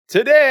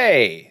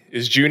Today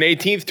is June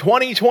 18th,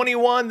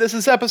 2021. This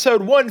is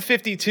episode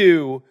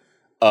 152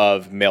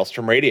 of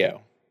Maelstrom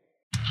Radio.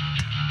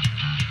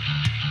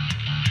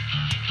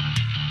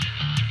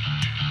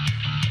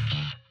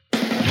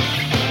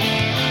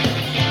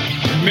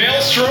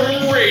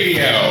 Maelstrom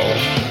Radio.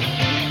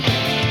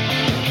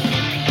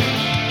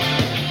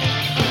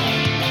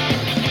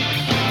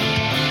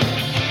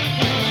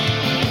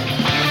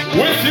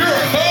 With your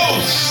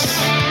hosts,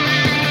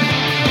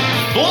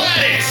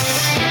 Gladys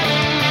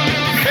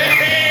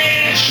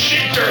and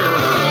Shitter.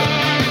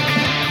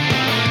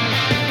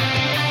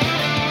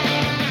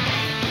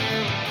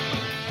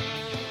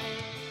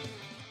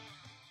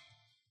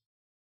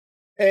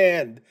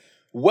 And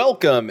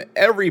welcome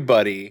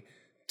everybody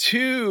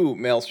to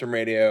Maelstrom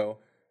Radio.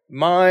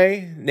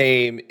 My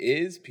name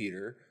is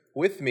Peter.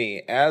 With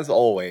me, as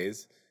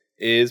always,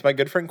 is my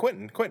good friend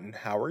Quentin. Quentin,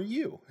 how are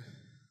you?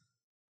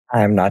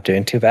 I'm not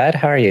doing too bad.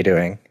 How are you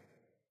doing?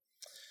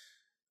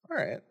 All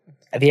right.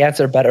 The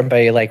answer better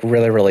be like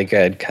really, really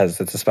good because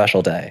it's a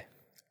special day.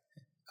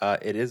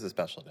 It is a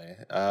special day.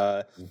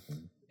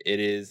 It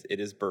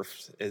is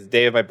birth. It's the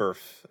day of my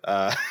birth.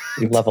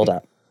 You leveled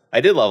up. I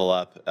did level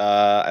up.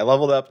 I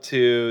leveled up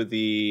to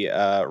the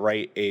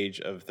right age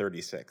of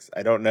 36.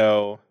 I don't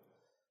know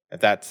if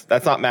that's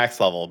not max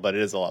level, but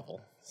it is a level.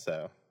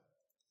 So,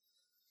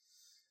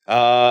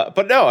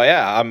 but no,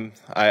 yeah,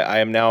 I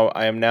am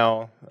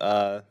now.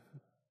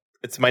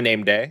 It's my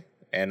name day,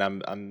 and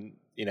I'm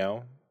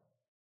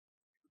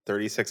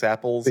 36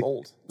 apples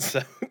old.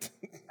 So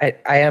I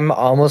am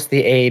almost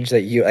the age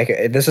that you like.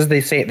 This is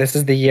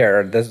the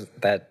year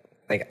that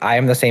I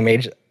am the same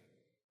age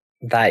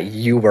that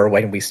you were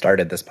when we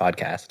started this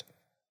podcast.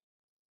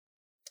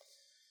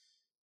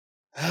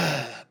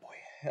 Boy.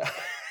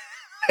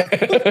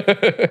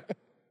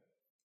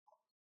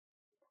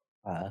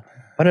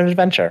 What an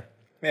adventure.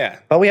 Yeah.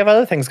 But we have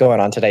other things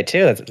going on today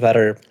too that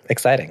are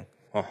exciting.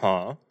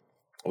 Uh-huh.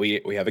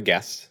 We have a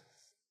guest.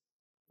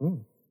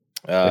 Would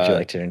you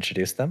like to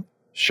introduce them?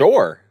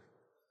 Sure.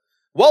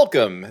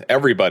 Welcome,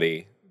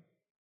 everybody.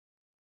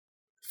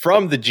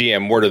 From the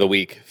GM Word of the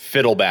Week,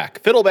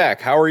 Fiddleback. Fiddleback,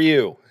 how are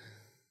you?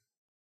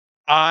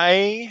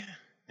 I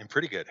am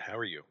pretty good. How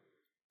are you?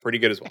 Pretty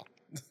good as well.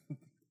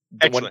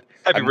 Excellent.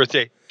 Happy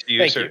birthday to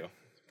you, sir. Thank you.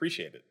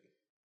 Appreciate it.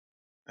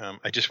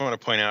 I just want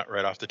to point out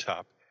right off the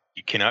top,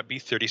 you cannot be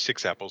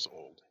 36 apples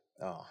old.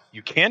 Oh.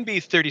 You can be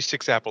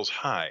 36 apples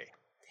high.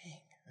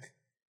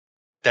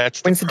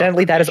 That's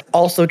coincidentally, that is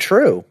also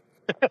true.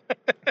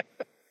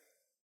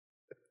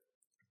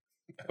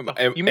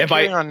 You may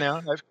carry on now.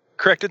 I've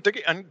corrected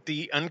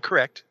the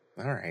incorrect.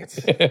 All right.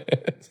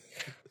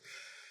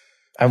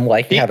 I'm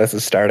liking how this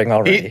is starting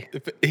already.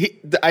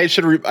 He is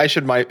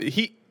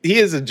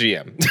a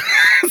GM.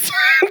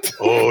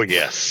 Oh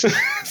yes.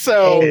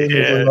 So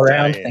hey,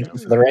 around. Thank you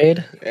for the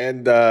raid.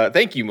 And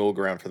thank you, Moog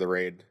Around, for the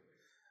raid.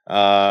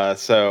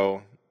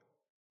 So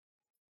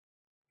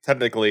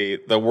technically,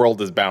 the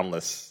world is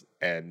boundless,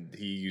 and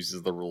he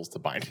uses the rules to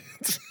bind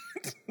it.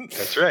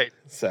 That's right.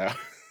 So,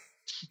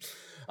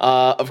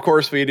 of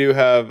course, we do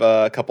have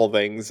a couple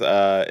things.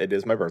 It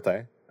is my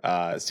birthday.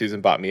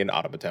 Susan bought me an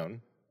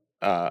automaton.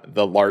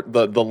 The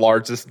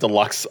largest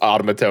deluxe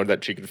automaton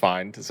that she could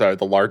find. So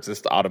the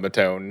largest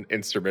automaton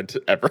instrument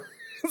ever.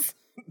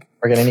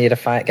 We're gonna need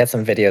to get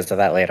some videos of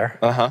that later.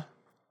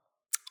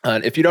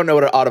 And if you don't know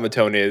what an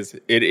automaton is,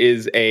 it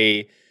is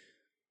a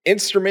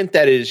instrument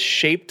that is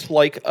shaped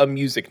like a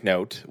music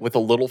note with a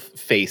little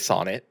face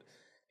on it,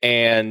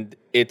 and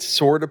it's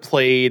sort of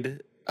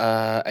played,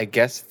 I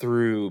guess,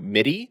 through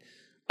MIDI.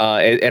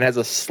 It has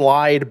a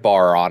slide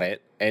bar on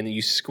it, and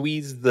you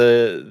squeeze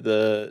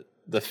the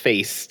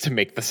face to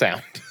make the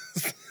sound.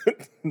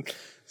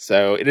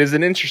 So it is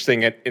an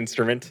interesting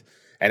instrument,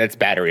 and it's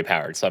battery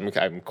powered. So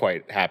I'm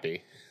quite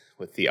happy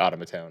with the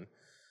automaton.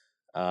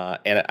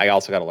 And I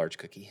also got a large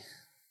cookie.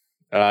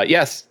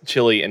 Yes,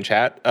 Chili in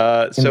chat.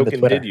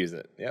 Soken did use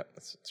it. Yeah,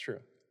 that's true.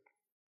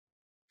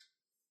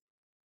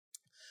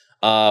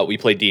 We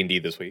played D&D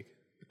this week.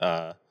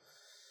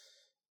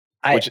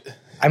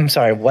 I'm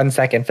sorry, 1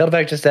 second.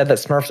 Philbeck just said that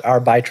Smurfs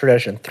are by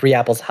tradition 3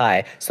 apples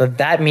high. So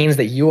that means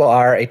that you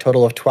are a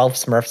total of 12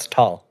 Smurfs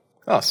tall.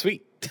 Oh,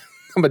 sweet.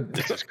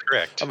 That's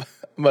correct. I'm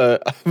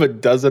a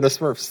dozen of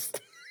Smurfs.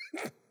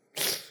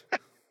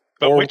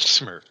 But which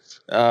Smurfs?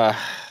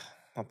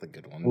 Not the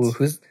good ones.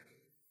 Ooh,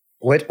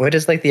 what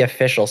is like the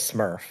official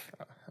Smurf?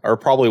 Or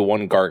probably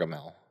one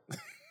Gargamel.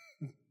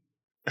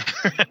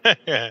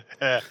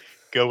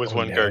 Go with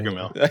one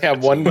Gargamel.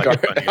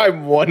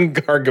 I'm one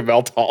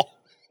Gargamel tall.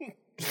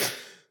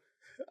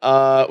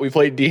 We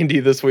played D&D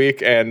this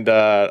week, and we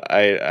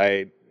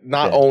had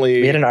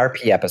an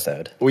RP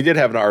episode. We did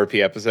have an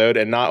RP episode,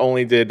 and not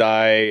only did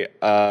I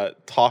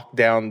talk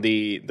down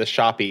the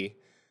shoppy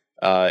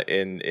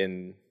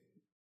in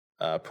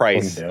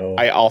price,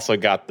 I also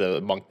got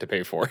the monk to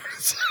pay for it.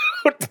 So,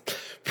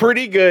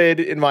 pretty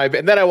good in my.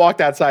 And then I walked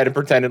outside and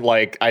pretended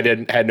like I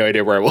had no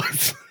idea where I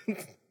was,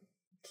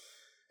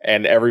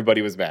 and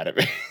everybody was mad at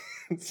me.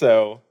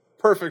 So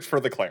perfect for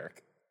the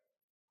cleric.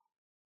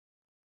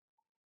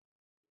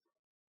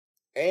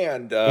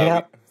 And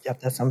yep,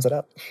 that sums it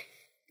up.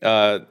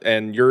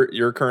 And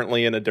you're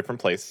currently in a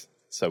different place,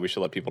 so we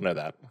should let people know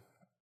that.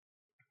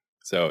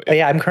 So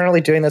yeah, I'm currently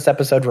doing this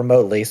episode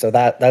remotely, so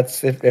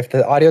that's if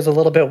the audio is a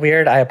little bit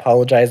weird, I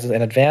apologize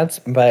in advance.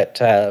 But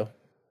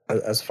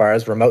as far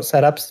as remote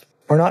setups,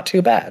 we're not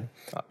too bad.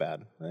 Not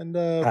bad, and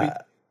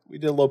we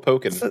did a little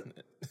poking.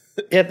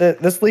 Yeah,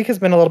 this week has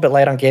been a little bit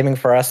light on gaming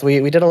for us.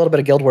 We did a little bit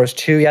of Guild Wars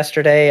 2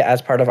 yesterday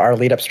as part of our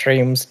lead-up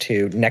streams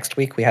to next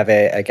week. We have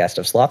a guest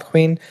of Sloth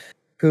Queen,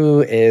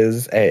 who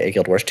is a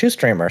Guild Wars 2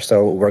 streamer.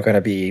 So we're going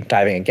to be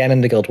diving again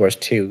into Guild Wars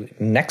 2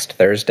 next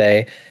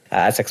Thursday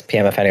at 6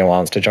 p.m. if anyone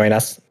wants to join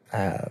us.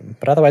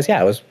 But otherwise,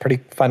 yeah, it was pretty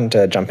fun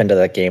to jump into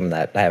that game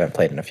that I haven't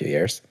played in a few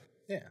years.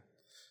 Yeah.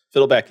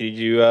 Fiddleback, did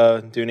you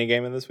do any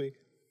gaming this week?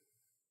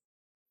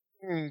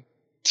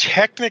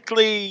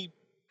 Technically,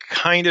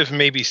 kind of,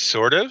 maybe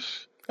sort of.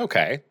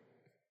 Okay.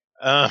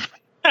 I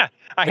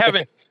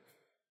haven't.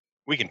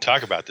 We can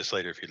talk about this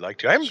later if you'd like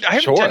to. I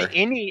haven't done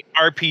any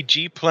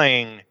RPG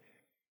playing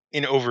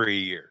in over a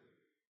year.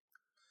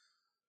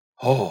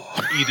 Oh,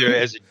 either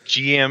as a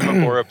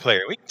GM or a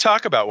player. We can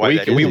talk about why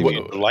that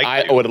is.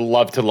 I would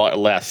love to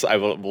less.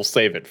 We'll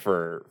save it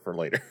for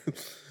later.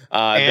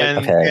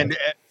 And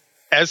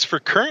as for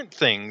current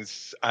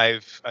things,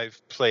 I've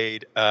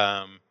played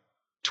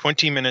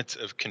 20 minutes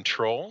of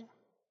Control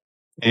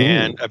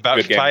and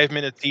about 5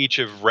 minutes each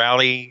of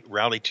Rally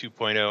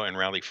 2.0, and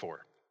Rally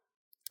 4.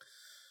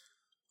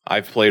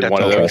 I've played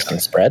one of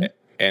those. Spread.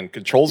 And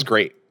Control's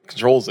great.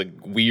 Control's a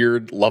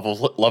weird,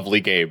 lovely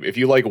game. If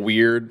you like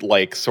weird,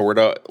 like sort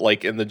of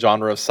like in the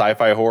genre of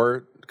sci-fi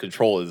horror,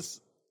 Control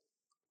is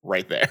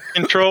right there.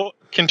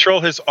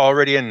 Control has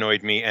already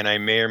annoyed me, and I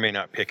may or may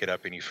not pick it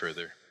up any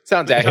further.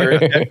 Sounds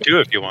accurate. Do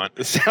if you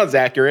want. Sounds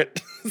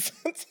accurate.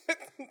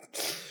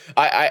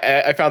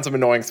 I found some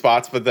annoying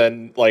spots, but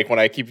then like when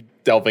I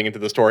keep delving into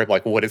the story, I'm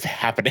like, what is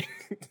happening?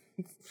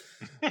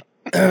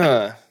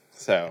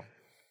 So.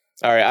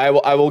 All right,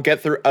 I will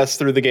get us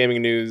through the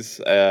gaming news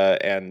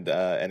and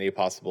any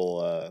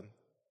possible.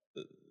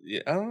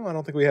 I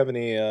don't think we have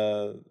any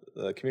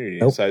community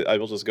news. Nope. I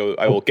will just go.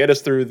 I will get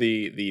us through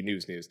the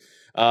news.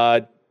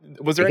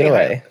 Was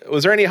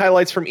there any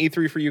highlights from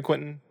E3 for you,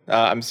 Quentin?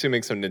 I'm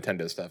assuming some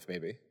Nintendo stuff,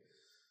 maybe.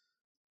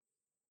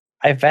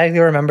 I vaguely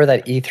remember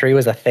that E3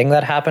 was a thing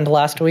that happened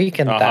last week,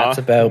 and that's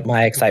about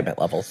my excitement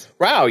levels.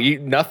 Wow,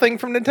 nothing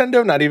from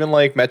Nintendo? Not even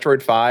like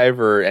Metroid 5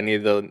 or any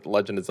of the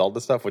Legend of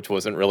Zelda stuff, which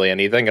wasn't really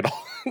anything at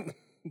all.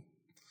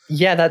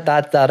 Yeah,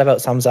 that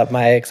about sums up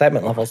my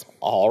excitement levels.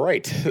 All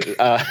right,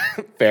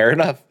 fair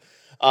enough.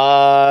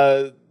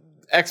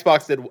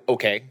 Xbox did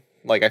okay.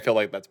 Like I feel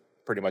like that's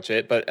pretty much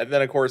it. But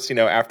then of course,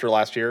 after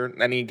last year,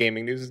 any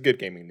gaming news is good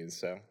gaming news.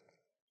 So.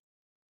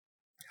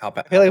 I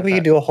feel like we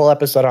could do a whole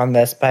episode on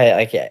this, but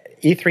like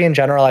E3 in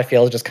general, I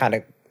feel has just kind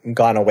of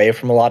gone away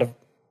from a lot of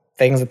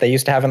things that they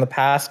used to have in the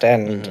past,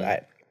 and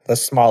the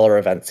smaller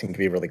events seem to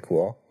be really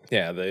cool.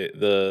 Yeah,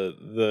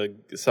 the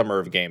summer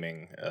of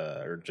gaming,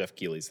 or Jeff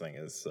Keighley's thing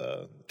is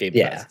Game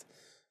Fest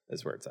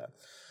is where it's at.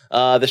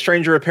 The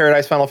Stranger of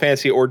Paradise Final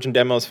Fantasy Origin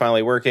demo is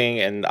finally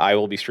working, and I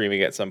will be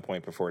streaming at some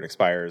point before it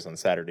expires on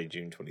Saturday,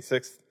 June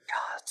 26th.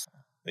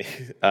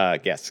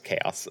 Yes,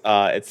 chaos.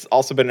 It's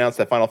also been announced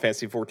that Final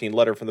Fantasy XIV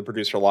Letter from the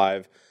Producer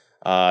Live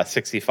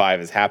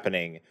 65 is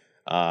happening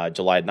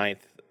July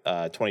 9th,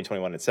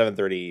 2021 at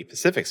 7:30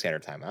 Pacific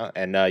Standard Time.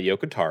 And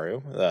Yoko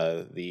Taro,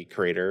 the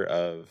creator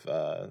of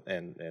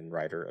and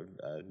writer of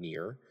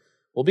Nier,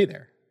 will be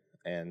there.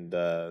 And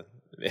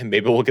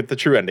maybe we'll get the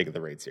true ending of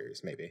the Raid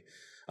series, maybe.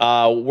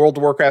 World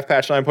of Warcraft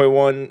patch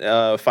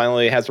 9.1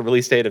 finally has a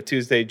release date of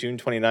Tuesday, June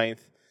 29th.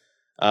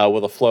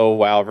 Will the flow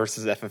WoW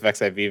versus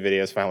FFXIV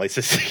videos finally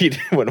succeed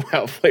when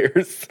WoW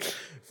players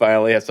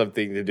finally have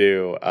something to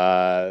do?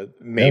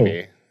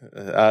 Maybe.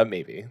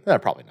 Maybe.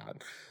 Probably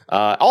not.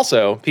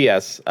 Also,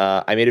 P.S.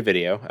 I made a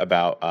video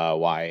about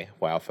why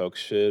WoW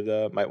folks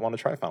might want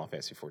to try Final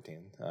Fantasy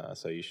XIV.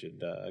 So you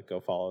should go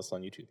follow us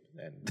on YouTube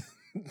and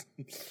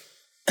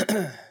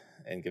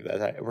give that a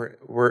try.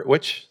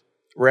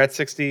 We're at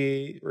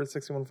 60. We're at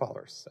 61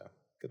 followers. So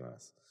good on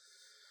us.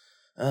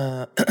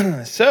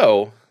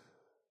 So.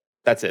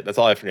 That's it. That's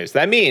all I have for news.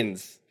 That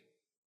means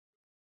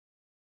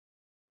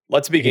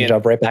let's begin.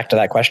 Jump right back to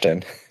that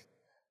question.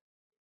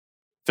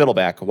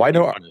 Fiddleback, why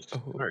no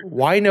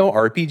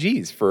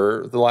RPGs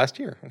for the last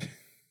year?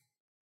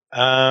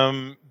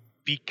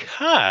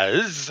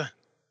 Because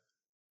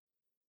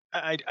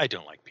I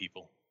don't like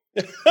people.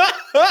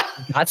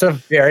 That's a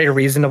very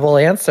reasonable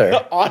answer.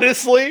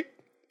 Honestly,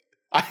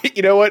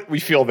 you know what?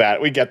 We feel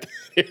that. We get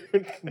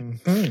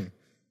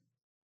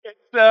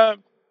that.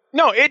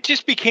 No, it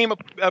just became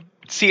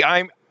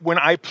when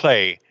I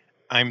play,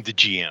 I'm the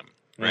GM,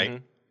 right?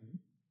 Mm-hmm.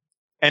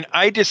 And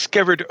I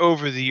discovered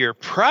over the year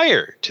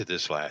prior to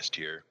this last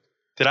year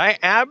that I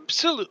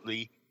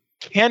absolutely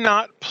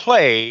cannot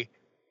play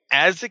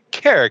as a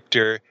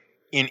character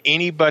in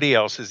anybody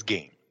else's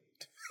game.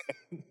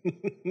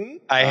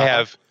 I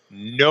have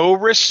no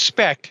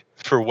respect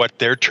for what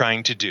they're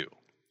trying to do.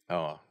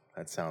 Oh,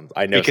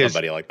 I know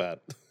somebody like that.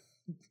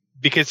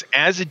 Because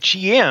as a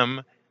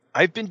GM,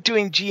 I've been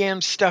doing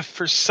GM stuff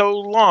for so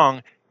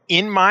long.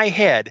 In my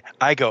head,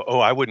 I go, oh,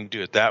 I wouldn't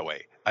do it that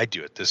way. I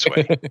do it this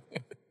way.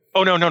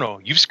 Oh, no.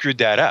 You've screwed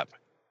that up.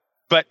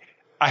 But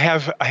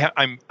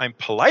I'm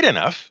polite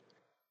enough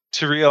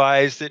to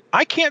realize that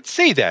I can't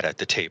say that at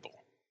the table.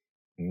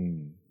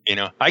 You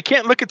know, I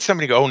can't look at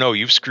somebody and go, oh, no,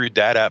 you've screwed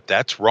that up.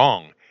 That's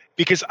wrong.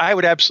 Because I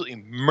would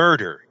absolutely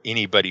murder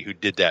anybody who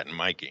did that in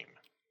my game.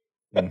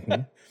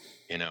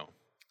 You know.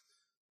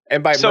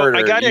 And by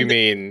murder, you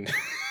mean...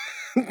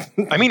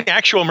 I mean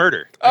actual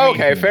murder.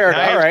 Okay, fair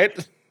enough. All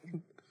right.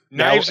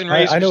 Knives and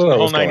razors and the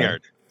whole 9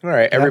 yards. All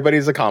right,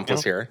 everybody's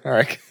accomplice here. All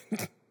right.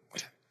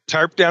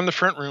 Tarp down the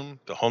front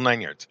room, the whole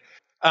 9 yards.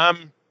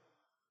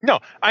 No,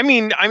 I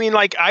mean,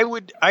 like I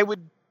would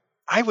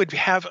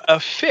have a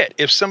fit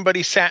if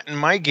somebody sat in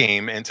my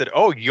game and said,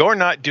 "Oh, you're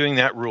not doing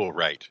that rule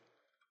right,"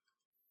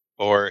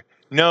 or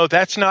 "No,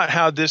 that's not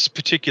how this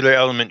particular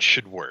element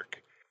should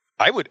work."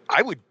 I would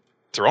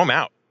throw them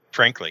out,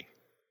 frankly.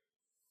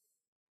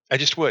 I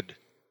just would.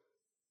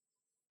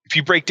 If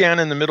you break down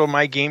in the middle of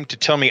my game to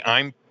tell me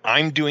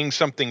I'm doing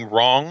something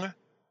wrong,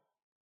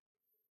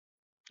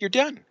 you're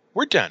done.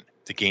 We're done.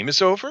 The game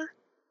is over.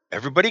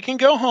 Everybody can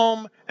go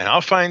home, and I'll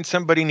find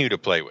somebody new to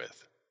play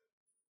with.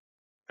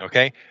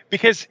 Okay?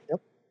 Because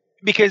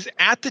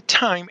at the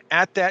time,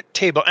 at that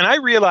table, and I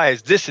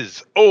realize this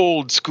is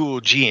old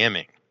school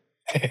GMing.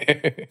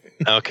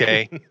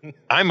 Okay?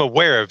 I'm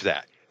aware of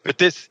that.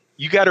 But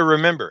you got to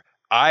remember,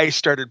 I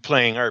started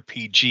playing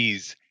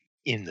RPGs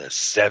in the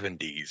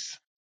 70s.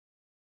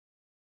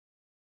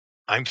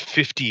 I'm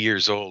 50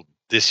 years old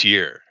this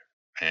year,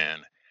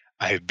 and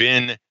I've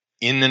been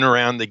in and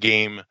around the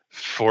game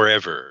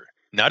forever.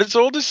 Not as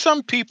old as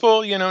some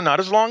people, not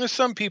as long as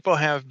some people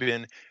have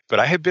been, but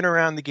I have been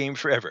around the game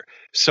forever.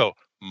 So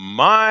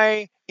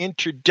my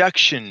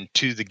introduction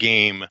to the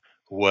game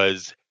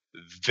was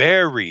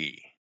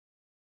very,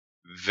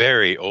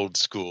 very old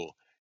school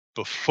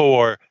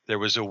before there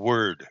was a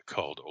word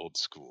called old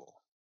school.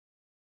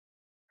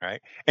 Right?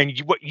 And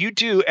what you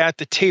do at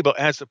the table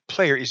as a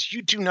player is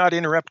you do not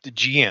interrupt the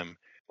GM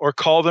or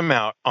call them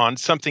out on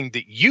something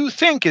that you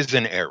think is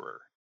an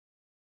error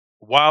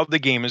while the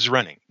game is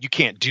running. You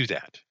can't do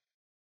that,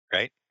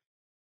 right?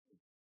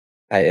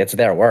 It's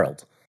their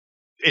world.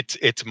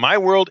 It's my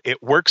world.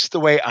 It works the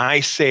way I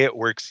say it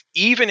works,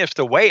 even if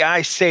the way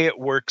I say it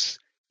works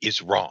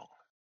is wrong.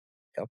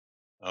 Yep.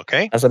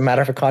 Okay? As a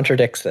matter of fact,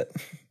 contradicts it.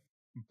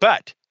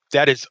 But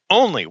that is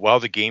only while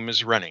the game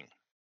is running.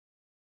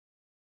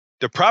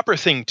 The proper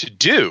thing to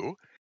do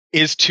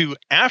is to,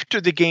 after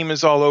the game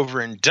is all over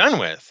and done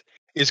with,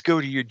 is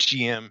go to your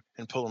GM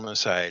and pull them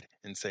aside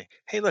and say,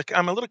 hey, look,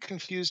 I'm a little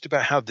confused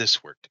about how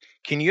this worked.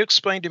 Can you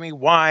explain to me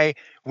why,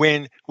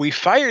 when we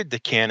fired the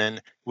cannon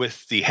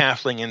with the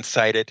halfling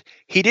inside it,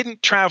 he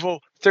didn't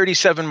travel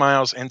 37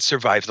 miles and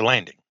survive the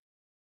landing?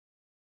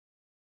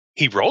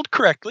 He rolled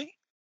correctly,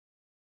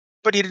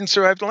 but he didn't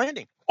survive the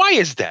landing. Why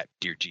is that,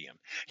 dear GM?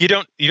 You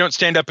don't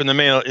stand up in the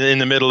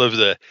middle of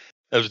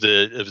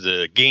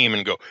the game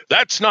and go,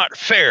 that's not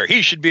fair.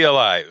 He should be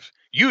alive.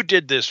 You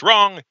did this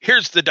wrong.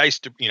 Here's the dice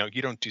to,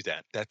 you don't do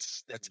that.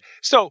 That's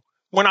so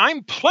when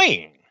I'm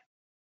playing,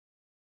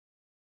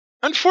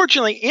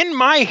 unfortunately, in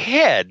my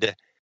head,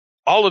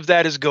 all of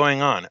that is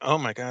going on. Oh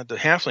my God, the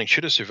halfling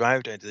should have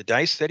survived. The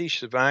dice said he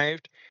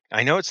survived.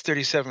 I know it's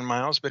 37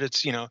 miles, but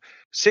it's,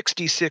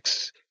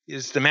 66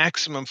 is the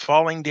maximum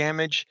falling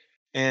damage.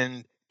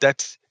 And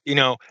that's,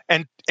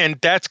 and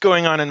that's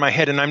going on in my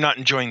head, and I'm not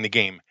enjoying the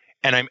game.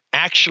 And I'm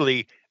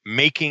actually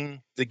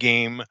making the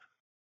game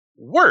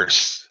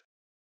worse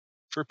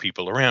for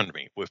people around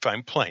me if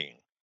I'm playing.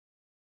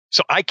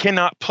 So I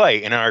cannot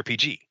play an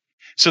RPG.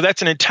 So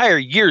that's an entire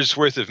year's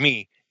worth of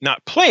me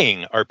not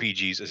playing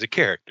RPGs as a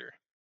character.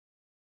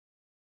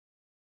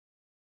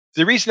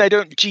 The reason I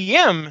don't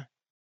GM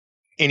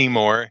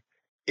anymore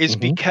is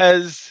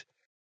because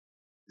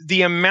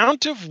the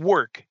amount of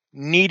work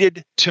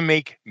needed to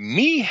make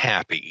me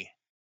happy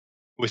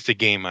with the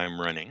game I'm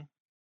running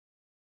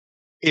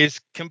is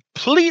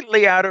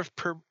completely out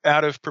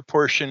of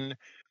proportion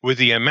with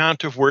the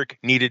amount of work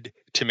needed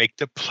to make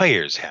the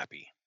players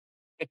happy.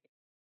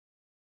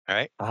 All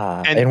right.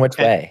 In which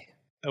way?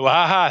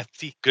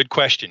 See, good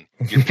question.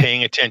 You're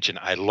paying attention.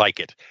 I like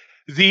it.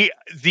 The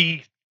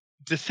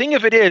thing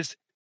of it is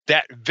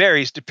that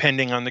varies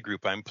depending on the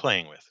group I'm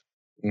playing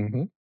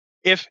with.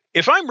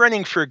 If I'm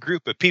running for a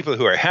group of people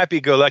who are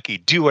happy-go-lucky,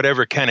 do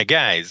whatever kind of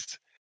guys,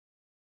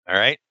 all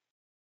right,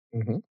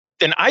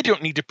 then I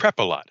don't need to prep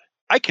a lot.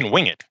 I can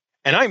wing it.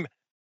 And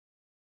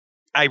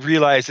I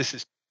realize this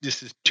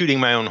is tooting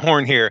my own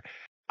horn here.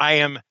 I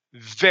am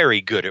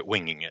very good at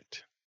winging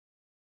it.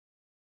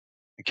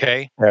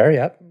 Okay? There,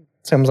 yep.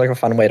 Seems like a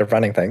fun way of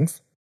running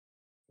things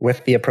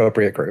with the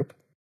appropriate group.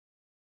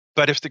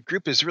 But if the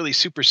group is really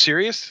super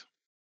serious,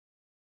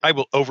 I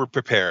will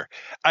over-prepare.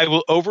 I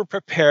will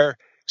over-prepare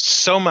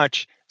so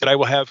much that I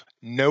will have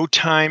no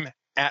time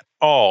at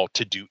all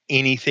to do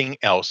anything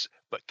else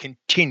but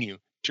continue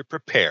to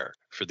prepare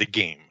for the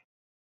game.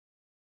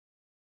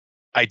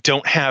 I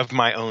don't have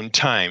my own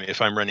time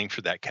if I'm running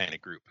for that kind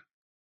of group.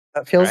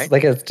 It feels Right?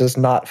 like it's just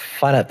not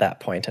fun at that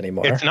point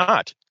anymore. It's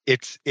not.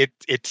 It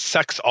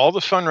sucks all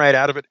the fun right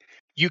out of it.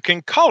 You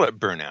can call it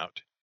burnout,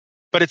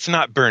 but it's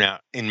not burnout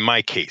in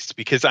my case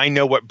because I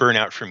know what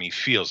burnout for me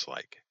feels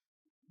like.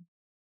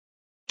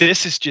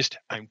 This is just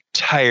I'm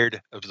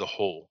tired of the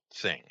whole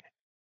thing.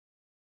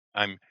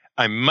 I'm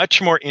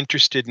much more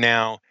interested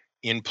now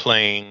in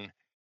playing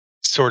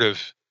sort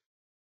of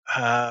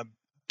uh,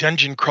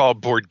 dungeon crawl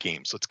board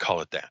games. Let's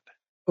call it that.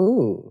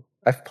 Ooh,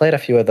 I've played a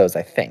few of those,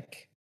 I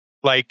think.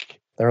 Like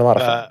They're a lot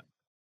of fun.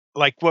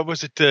 like what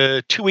was it?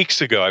 2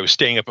 weeks ago, I was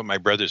staying up at my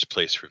brother's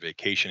place for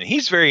vacation, and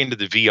he's very into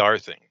the VR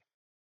thing,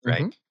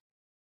 right? Mhm.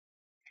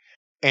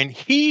 And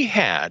he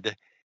had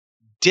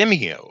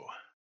Demeo,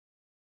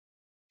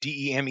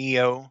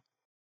 Demeo,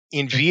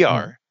 in Mhm.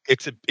 VR.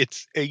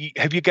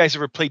 Have you guys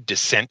ever played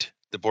Descent,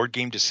 the board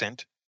game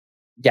Descent?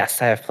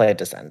 Yes, I have played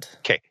Descent.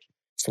 Okay,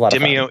 It's a lot of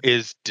Demeo fun.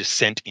 is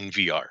Descent in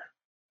VR.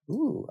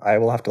 Ooh, I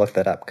will have to look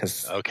that up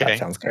because that Okay,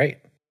 sounds great.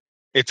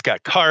 it's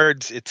got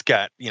cards, it's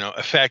got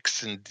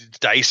effects and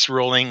dice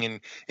rolling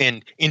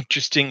and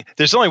interesting.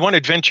 There's only one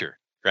adventure,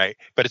 right?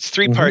 But it's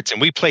 3 Mhm. parts, and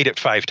we played it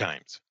 5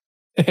 times.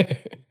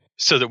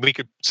 So that we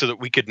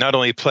could not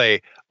only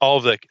play all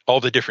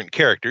the different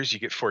characters, you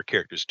get 4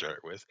 characters to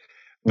start with,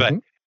 but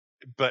Mhm.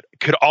 but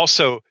could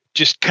also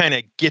just kind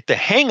of get the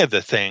hang of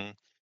the thing.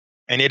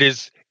 And it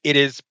is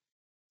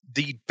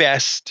the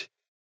best,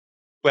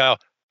 well,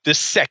 the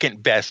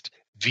second best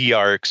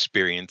VR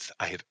experience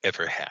I have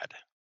ever had.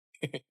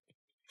 It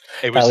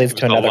That was leads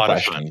to a another lot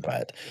of fun. question,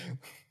 but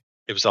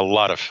It was a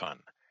lot of fun,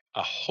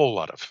 a whole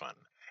lot of fun,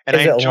 and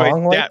I is it enjoyed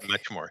long? that Like,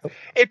 much more. oh,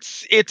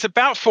 It's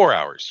about 4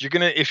 hours. You're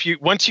gonna if you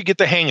once you get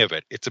the hang of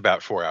it, it's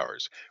about 4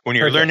 hours. When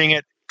you're per learning game?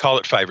 it, call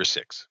it 5 or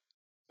 6.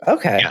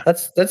 Okay, Yeah.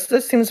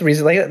 that seems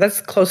reasonable. Like,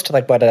 that's close to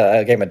like what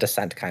a game of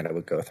Descent kind of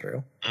would go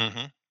through.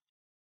 Hmm.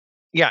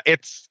 Yeah,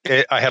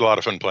 I had a lot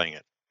of fun playing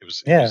it.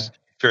 It Yeah, was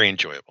very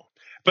enjoyable.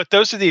 But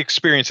those are the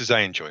experiences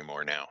I enjoy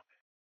more now.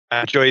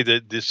 I enjoy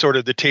the sort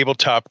of the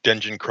tabletop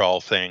dungeon crawl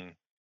thing,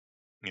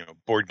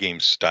 board game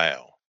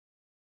style.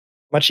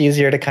 much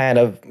easier to kind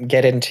of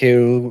get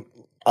into.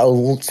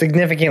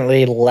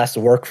 Significantly less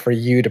work for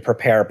you to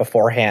prepare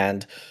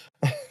beforehand,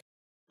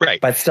 Right.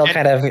 but still And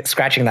kind of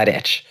scratching that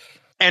itch.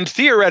 and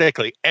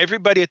theoretically,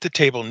 everybody at the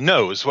table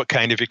knows what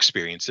kind of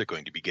experience they're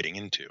going to be getting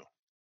into.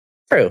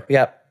 True.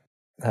 Yep,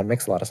 that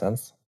makes a lot of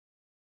sense.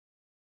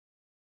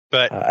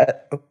 But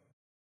Oh,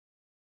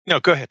 no,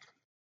 go ahead.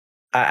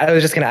 I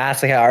was just going to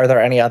ask, like, are there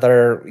any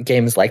other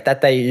games like that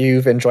that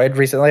you've enjoyed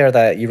recently or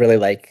that you really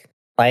like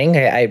playing?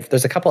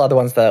 There's a couple other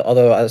ones that,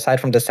 although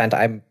aside from Descent,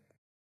 I'm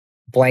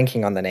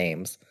blanking on the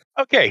names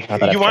Okay, now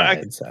that I've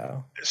tried.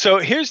 So, so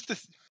here's the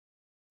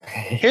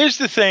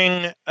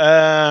thing.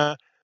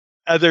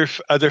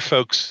 Other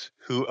folks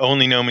who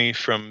only know me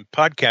from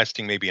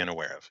podcasting may be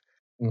unaware of.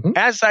 Mhm.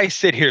 As I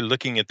sit here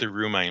looking at the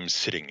room I am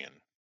sitting in,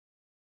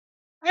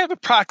 I have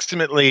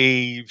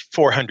approximately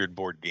 400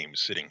 board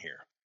games sitting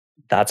here.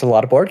 That's a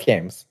lot of board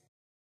games.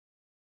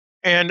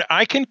 And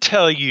I can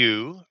tell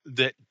you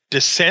that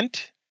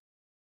Descent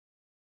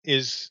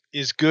is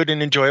good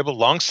and enjoyable.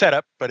 Long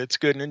setup, but it's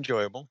good and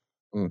enjoyable.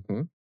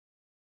 Mm-hmm.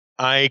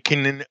 I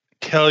can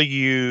tell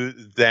you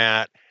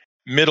that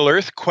Middle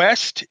Earth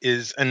Quest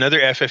is another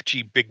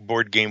FFG big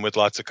board game with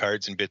lots of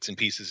cards and bits and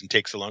pieces and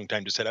takes a long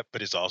time to set up,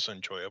 but is also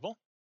enjoyable.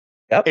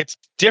 Yep. It's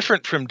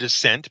different from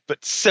Descent,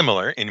 but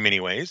similar in many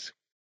ways.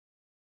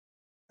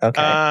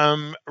 Okay.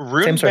 Same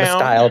sort of Runebound,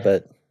 style,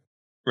 but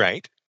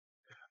right?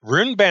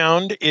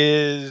 Runebound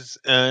is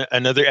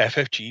another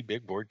FFG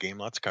big board game,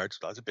 lots of cards,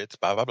 lots of bits,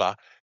 blah blah blah,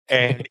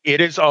 and it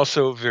is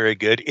also very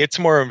good. It's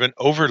more of an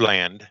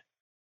overland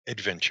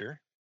adventure.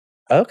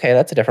 okay,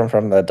 that's different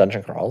from the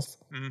dungeon crawls.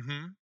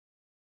 Mm-hmm.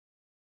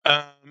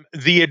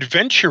 The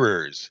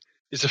Adventurers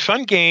is a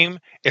fun game.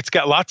 It's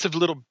got lots of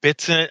little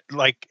bits in it.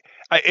 Like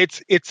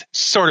it's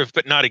sort of,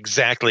 but not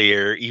exactly,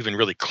 or even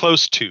really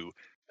close to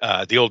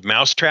the old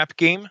Mousetrap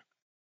game,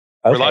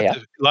 where Okay, yeah.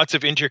 lots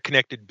of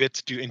interconnected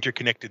bits do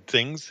interconnected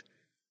things.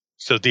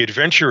 So the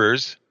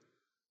Adventurers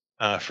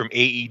from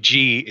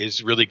AEG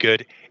is really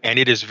good, and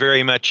it is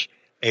very much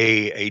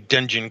a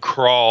dungeon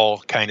crawl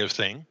kind of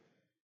thing.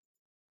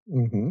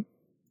 Mm-hmm.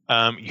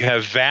 You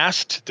have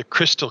Vast, the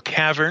Crystal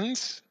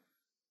Caverns,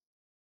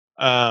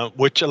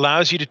 which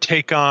allows you to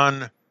take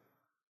on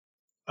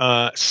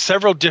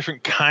several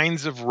different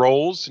kinds of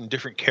roles and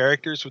different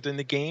characters within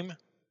the game.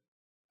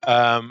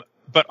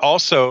 But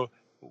also,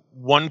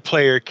 one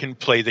player can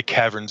play the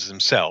caverns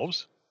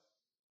themselves.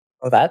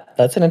 Oh,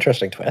 that's an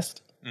interesting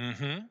twist.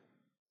 Mm-hmm.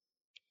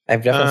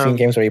 I've definitely seen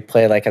games where you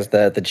play like as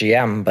the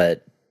GM,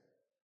 but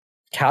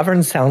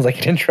Cavern sounds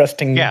like an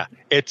interesting. Yeah,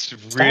 it's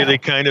really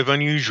kind of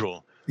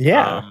unusual.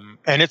 Yeah,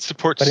 and it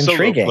supports but solo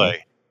intriguing.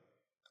 play.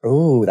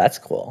 Ooh, that's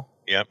cool.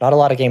 Yep. Not a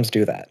lot of games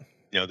do that.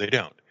 No, they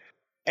don't.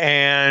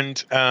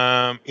 And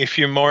if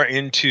you're more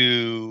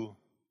into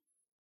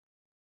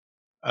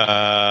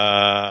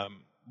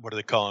what do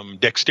they call them?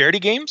 Dexterity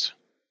games?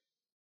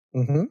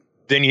 Mm-hmm.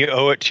 Then you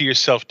owe it to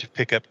yourself to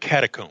pick up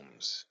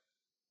Catacombs,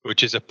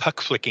 which is a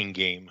puck flicking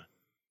game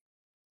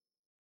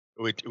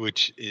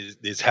which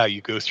is how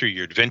you go through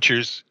your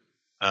adventures.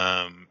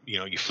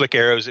 You flick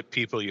arrows at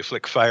people, you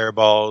flick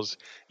fireballs,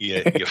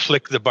 you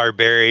flick the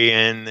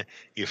barbarian,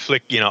 you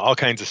flick all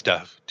kinds of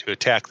stuff to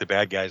attack the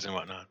bad guys and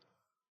whatnot.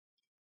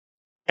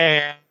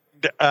 And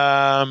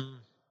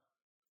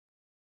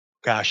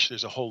gosh,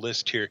 there's a whole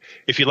list here.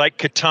 If you like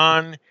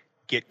Catan,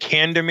 get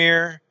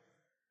Candemir.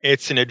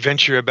 It's an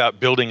adventure about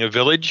building a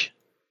village,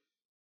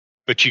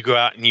 but you go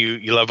out and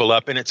you level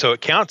up in it, so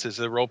it counts as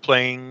a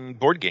role-playing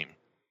board game.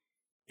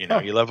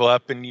 You level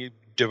up and you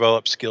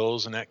develop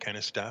skills and that kind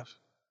of stuff.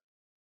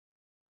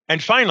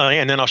 And finally,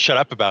 and then I'll shut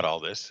up about all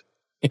this.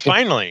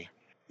 Finally,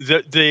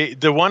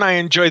 the one I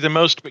enjoy the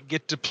most but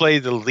get to play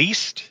the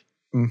least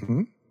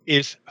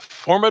is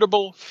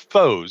Formidable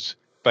Foes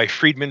by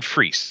Friedman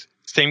Fries,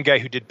 same guy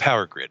who did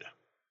Power Grid.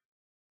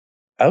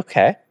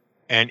 Okay.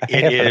 And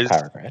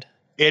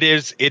it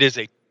is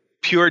a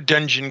pure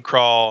dungeon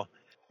crawl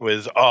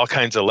with all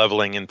kinds of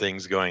leveling and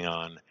things going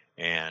on.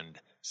 And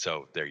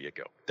so there you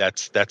go.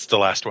 That's the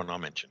last one I'll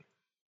mention.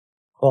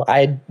 Well,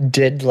 I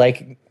did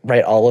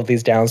write all of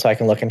these down so I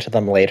can look into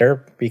them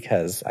later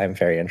because I'm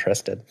very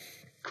interested.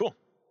 Cool.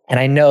 And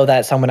I know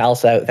that someone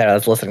else out there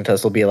that's listening to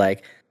this will be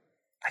like,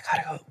 I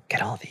gotta go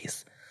get all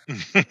these.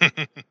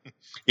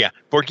 Yeah,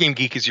 Board Game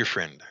Geek is your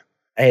friend.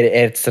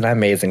 It's an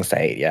amazing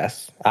site,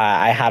 yes.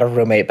 I had a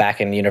roommate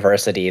back in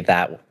university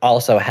that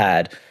also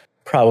had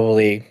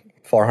probably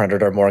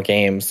 400 or more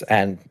games,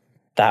 and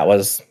that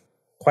was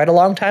quite a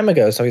long time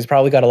ago, so he's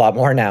probably got a lot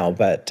more now,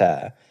 but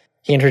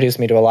he introduced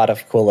me to a lot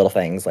of cool little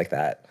things like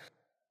that.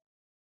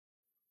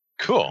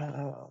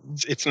 Cool.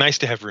 It's nice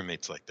to have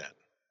roommates like that.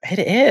 It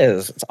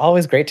is. It's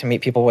always great to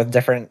meet people with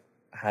different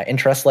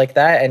interests like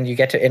that, and you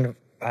get to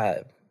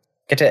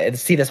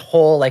see this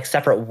whole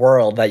separate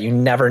world that you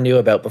never knew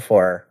about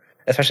before,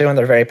 especially when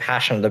they're very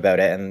passionate about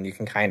it, and you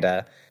can kind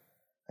of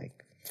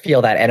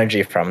feel that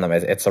energy from them.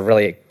 It's a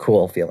really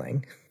cool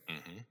feeling.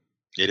 Mm-hmm.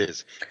 It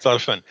is. It's a lot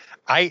of fun.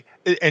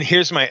 And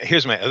here's my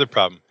other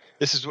problem.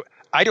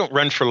 I don't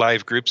run for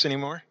live groups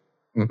anymore.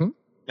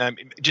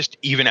 Just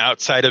even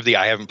outside of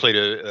I haven't played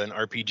an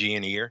RPG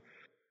in a year.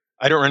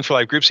 I don't run for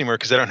live groups anymore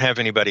because I don't have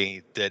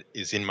anybody that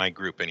is in my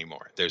group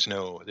anymore. There's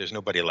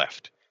nobody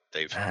left.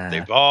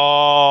 They've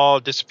all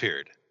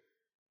disappeared.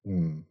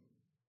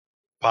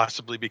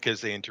 Possibly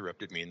because they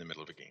interrupted me in the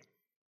middle of a game.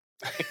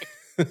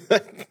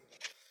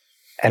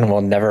 And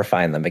we'll never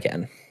find them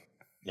again.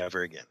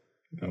 Never again.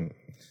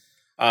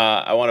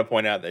 I want to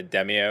point out that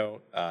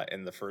Demio,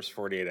 in the first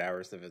 48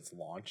 hours of its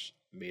launch,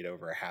 made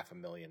over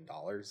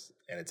 $500,000,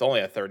 and it's only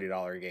a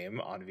 $30 game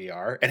on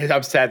VR. And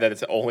I'm sad that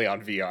it's only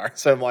on VR.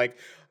 So I'm like,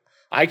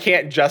 I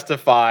can't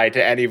justify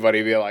to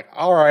anybody being like,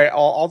 all right,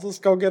 I'll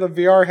just go get a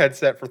VR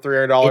headset for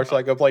 $300 so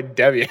I go play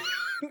Demio.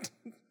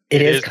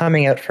 It is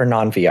coming out for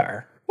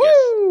non-VR.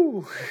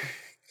 Woo!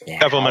 Yeah,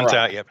 couple months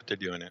out, but they're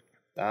doing it.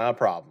 No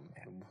problem.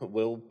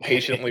 We'll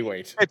patiently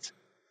wait.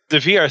 The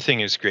VR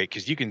thing is great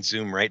because you can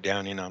zoom right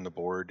down in on the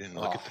board and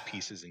look at the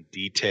pieces in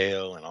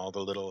detail and all the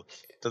little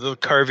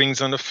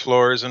carvings on the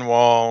floors and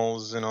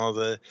walls and all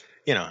the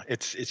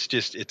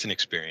it's an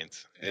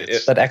experience.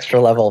 It's that extra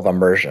level of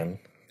immersion.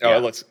 Oh,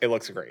 yeah. It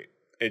looks great.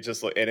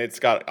 And it's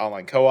got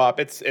online co-op.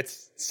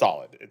 It's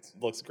solid. It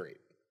looks great.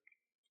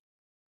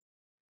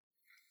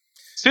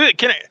 Susan,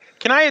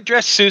 can I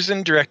address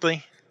Susan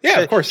directly? Yeah,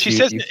 of course. She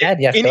says,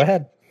 yes, go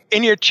ahead.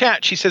 In your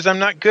chat, she says, I'm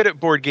not good at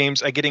board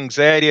games. I get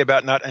anxiety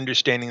about not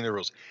understanding the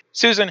rules.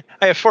 Susan,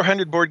 I have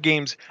 400 board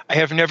games. I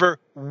have never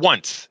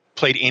once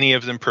played any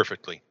of them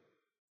perfectly.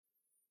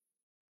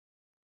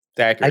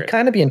 I'd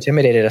kind of be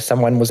intimidated if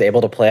someone was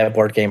able to play a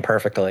board game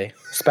perfectly,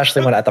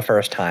 especially when at the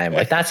first time.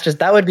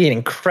 That would be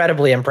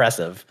incredibly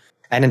impressive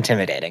and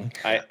intimidating.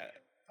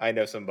 I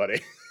know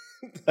somebody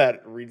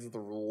that reads the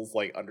rules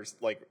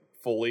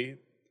fully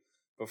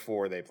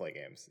before they play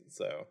games.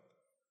 So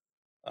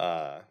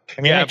I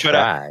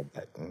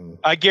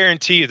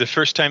guarantee you the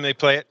first time they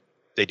play it,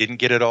 they didn't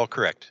get it all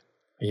correct.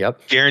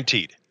 Yep.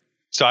 Guaranteed.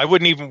 So I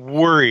wouldn't even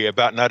worry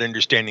about not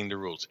understanding the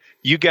rules.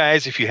 You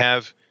guys, if you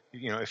have,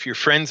 if you're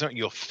friends,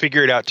 you'll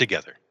figure it out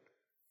together.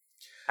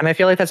 And I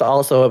feel like that's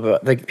also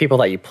about the people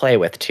that you play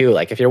with too.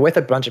 Like if you're with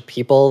a bunch of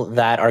people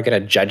that are going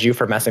to judge you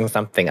for messing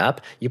something up,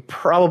 you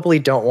probably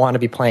don't want to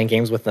be playing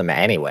games with them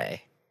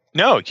anyway.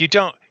 No, you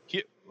don't.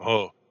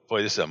 Oh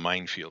boy, this is a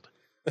minefield.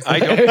 I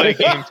don't play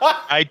games.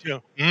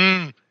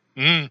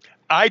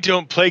 I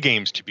don't play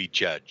games to be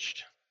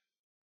judged.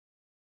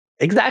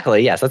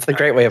 Exactly. Yes, that's a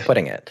great way of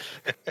putting it.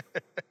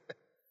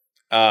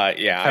 Yeah.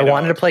 If I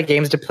wanted to play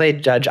games to play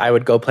judge, I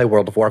would go play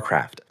World of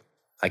Warcraft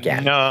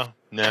again. No.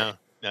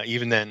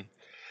 Even then,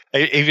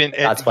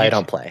 that's why I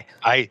don't play.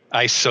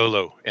 I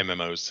solo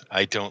MMOs.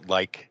 I don't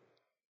like.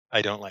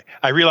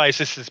 I realize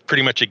this is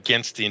pretty much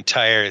against the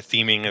entire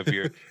theming of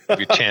your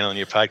channel and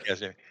your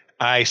podcast.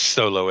 I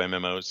solo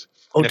MMOs.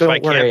 Oh, and if don't I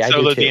worry, can't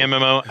solo the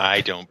MMO,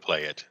 I don't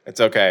play it. It's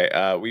okay.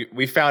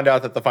 We found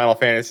out that the Final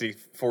Fantasy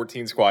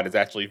 14 squad is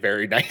actually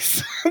very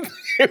nice.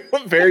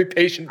 Very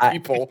patient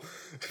people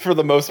for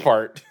the most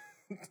part.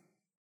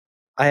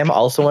 I am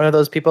also one of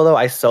those people, though.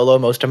 I solo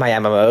most of my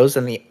MMOs,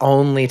 and the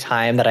only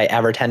time that I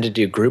ever tend to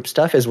do group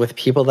stuff is with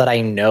people that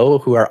I know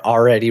who are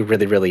already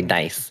really, really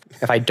nice.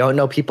 If I don't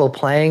know people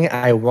playing,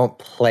 I won't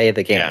play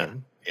the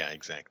game. Yeah,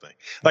 exactly.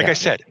 Like I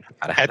said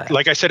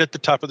at the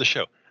top of the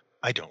show,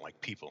 I don't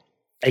like people.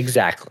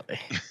 Exactly.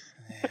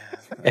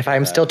 If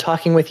I'm still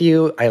talking with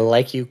you, I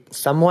like you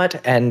somewhat,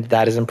 and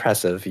that is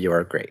impressive. You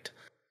are great.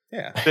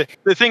 Yeah.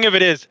 The thing of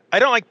it is, I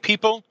don't like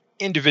people.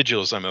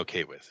 Individuals, I'm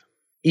okay with.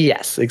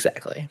 Yes,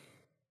 exactly.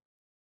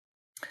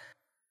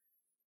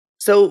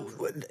 So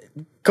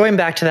going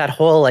back to that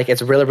whole, like,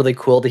 it's really, really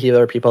cool to hear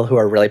other people who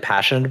are really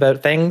passionate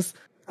about things.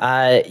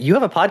 You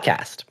have a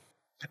podcast.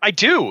 I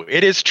do.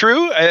 It is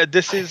true.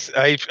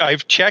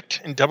 I've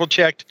checked and double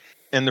checked,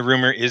 and the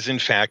rumor is in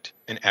fact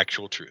an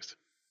actual truth.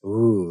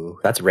 Ooh,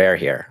 that's rare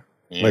here.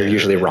 Yeah, we're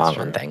usually wrong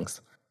true. on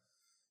things.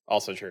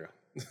 Also true.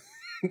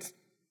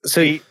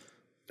 So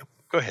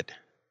go ahead.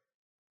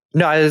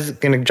 No, I was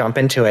going to jump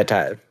into it.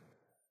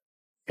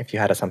 If you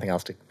had something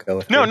else to go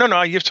with.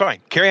 No, you're fine.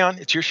 Carry on.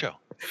 It's your show.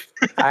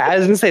 I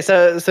was going to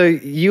say, so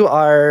you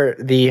are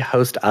the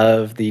host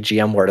of the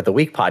GM Word of the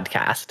Week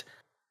podcast.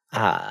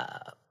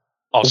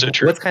 Also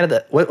true. What's kind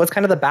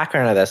of the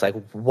background of this? Like,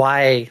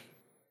 why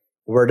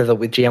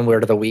GM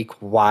Word of the Week?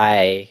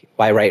 Why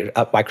create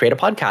a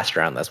podcast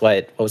around this?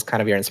 What was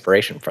kind of your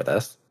inspiration for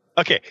this?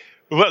 Okay,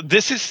 well,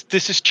 this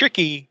is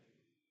tricky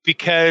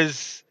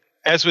because,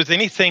 as with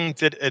anything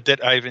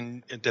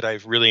that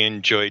I've really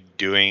enjoyed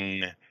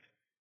doing,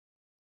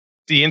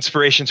 the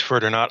inspirations for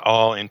it are not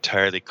all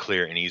entirely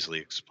clear and easily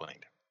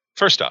explained.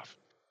 First off,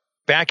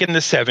 back in the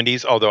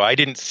 70s, although I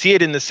didn't see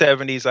it in the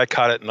 70s, I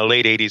caught it in the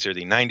late 80s,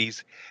 early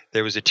 90s,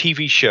 there was a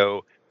TV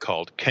show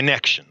called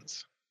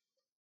Connections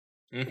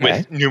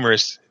with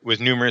numerous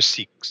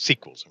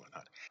sequels and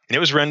whatnot. And it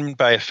was run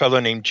by a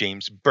fellow named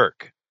James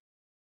Burke,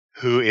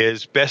 who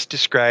is best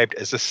described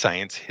as a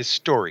science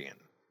historian.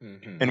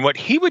 Mm-hmm. And what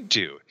he would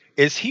do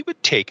is he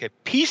would take a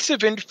piece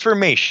of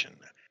information,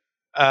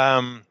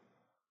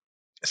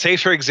 say,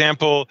 for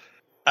example,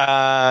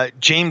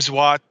 James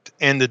Watt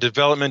and the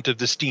development of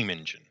the steam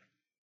engine.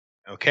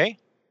 Okay?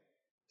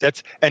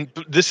 That's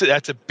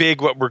a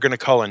big, what we're going to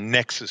call a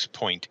nexus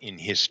point in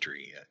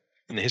history,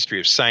 in the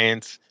history of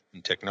science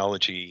and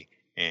technology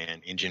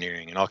and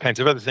engineering and all kinds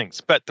of other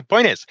things. But the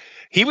point is,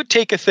 he would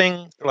take a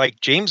thing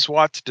like James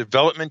Watt's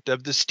development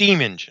of the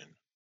steam engine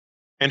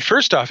and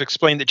first off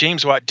explain that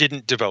James Watt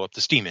didn't develop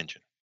the steam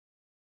engine.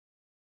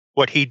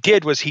 What he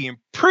did was he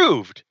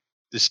improved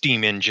the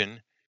steam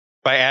engine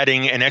by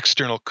adding an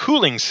external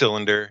cooling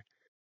cylinder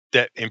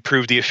that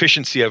improved the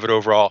efficiency of it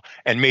overall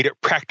and made it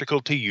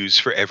practical to use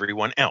for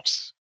everyone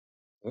else.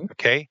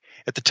 Okay?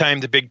 At the time,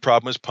 the big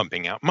problem was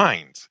pumping out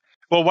mines.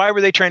 Well, why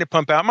were they trying to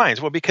pump out mines?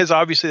 Well, because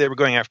obviously they were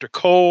going after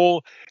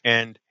coal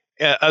and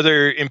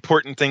other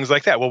important things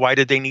like that. Well, why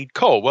did they need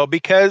coal? Well,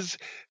 because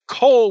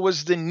coal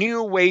was the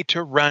new way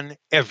to run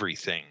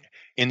everything.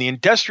 In the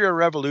Industrial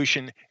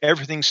Revolution,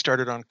 everything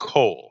started on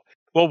coal.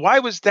 Well, why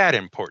was that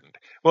important?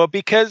 Well,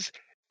 because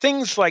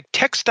things like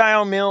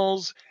textile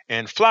mills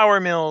and flour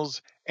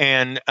mills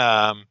and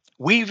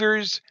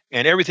weavers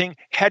and everything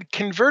had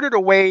converted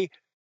away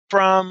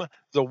from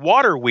the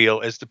water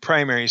wheel as the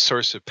primary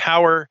source of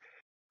power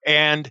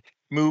and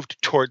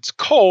moved towards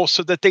coal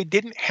so that they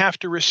didn't have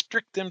to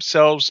restrict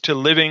themselves to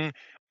living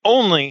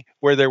only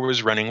where there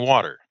was running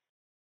water.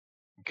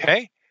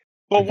 Okay?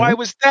 Well, why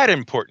was that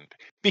important?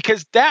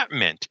 Because that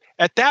meant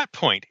at that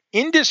point,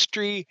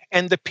 industry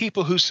and the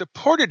people who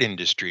supported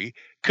industry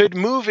could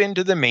move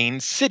into the main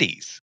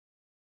cities.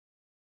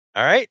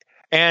 All right?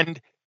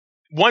 And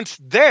once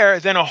there,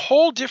 then a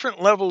whole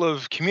different level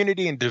of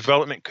community and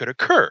development could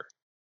occur.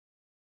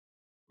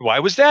 Why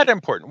was that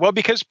important? Well,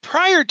 because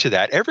prior to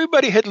that,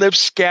 everybody had lived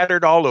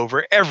scattered all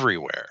over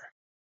everywhere.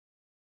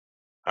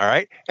 All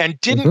right?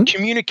 And didn't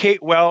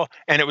communicate well.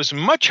 And it was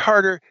much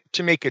harder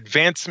to make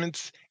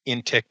advancements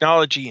in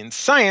technology and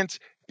science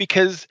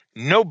because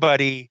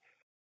nobody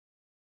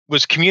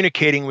was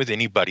communicating with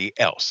anybody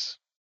else.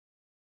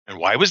 And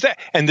why was that?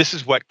 And this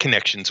is what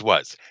Connections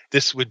was.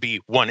 This would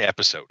be one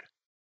episode.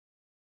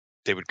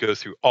 They would go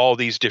through all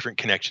these different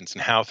connections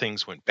and how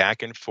things went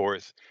back and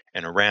forth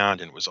and around,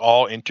 and it was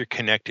all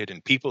interconnected,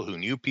 and people who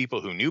knew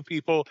people who knew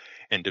people,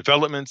 and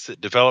developments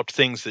that developed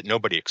things that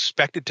nobody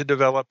expected to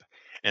develop,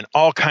 and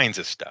all kinds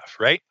of stuff,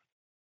 right?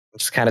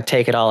 Just kind of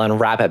take it all and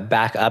wrap it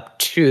back up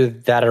to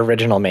that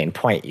original main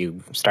point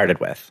you started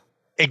with.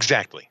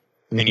 Exactly.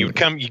 And you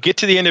get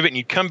to the end of it, and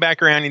you'd come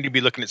back around, and you'd be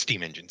looking at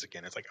steam engines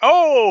again. It's like,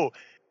 oh,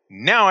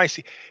 now I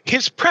see.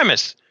 His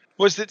premise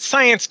was that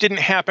science didn't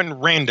happen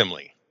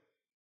randomly.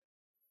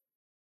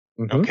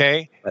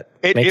 Okay,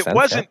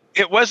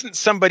 it wasn't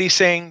somebody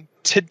saying,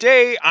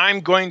 today I'm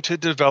going to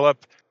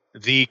develop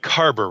the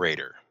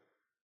carburetor.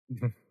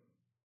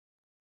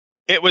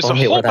 It was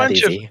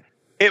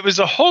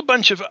a whole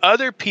bunch of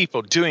other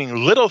people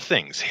doing little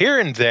things here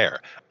and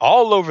there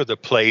all over the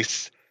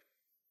place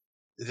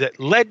that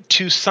led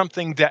to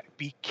something that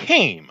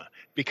became,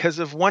 because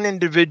of one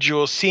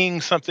individual seeing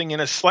something in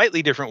a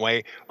slightly different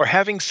way or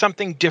having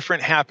something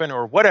different happen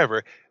or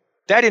whatever,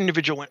 that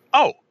individual went,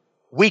 oh,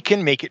 we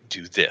can make it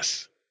do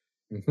this.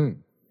 Mm-hmm.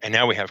 And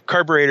now we have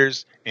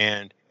carburetors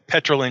and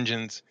petrol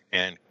engines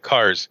and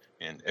cars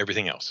and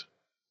everything else,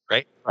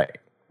 right? Right.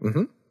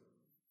 Mm-hmm.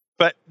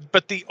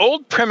 But the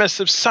old premise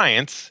of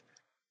science,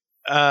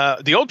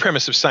 was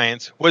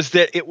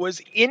that it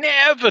was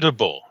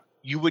inevitable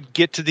you would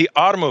get to the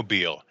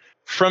automobile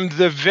from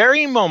the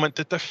very moment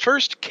that the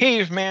first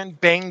caveman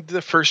banged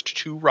the first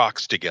two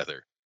rocks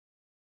together.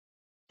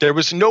 There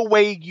was no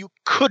way you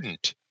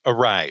couldn't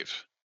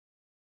arrive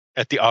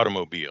at the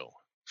automobile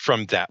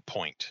from that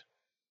point.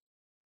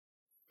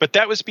 But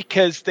that was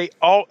because they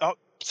all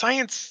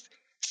science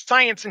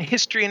and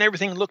history and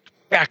everything looked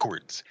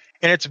backwards.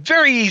 And it's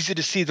very easy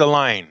to see the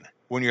line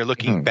when you're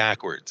looking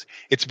backwards.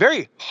 It's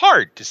very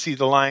hard to see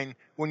the line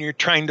when you're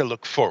trying to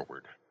look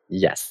forward.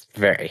 Yes,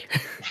 very.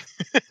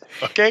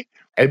 Okay?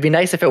 It would be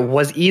nice if it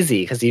was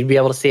easy because you'd be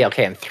able to see,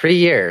 okay, in 3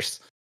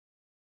 years.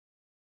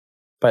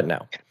 But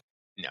no.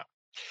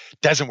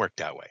 Doesn't work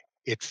that way.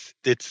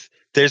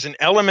 There's an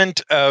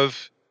element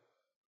of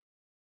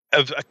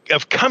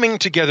coming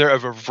together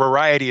of a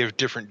variety of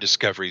different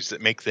discoveries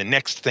that make the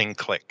next thing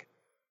click.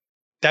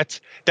 That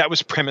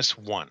was premise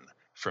 1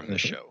 from the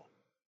show.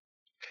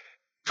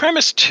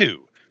 Premise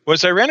 2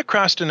 was I ran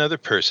across another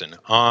person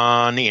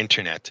on the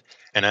internet,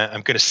 and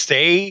I'm going to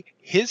say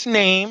his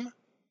name,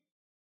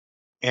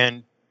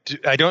 and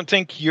I don't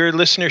think your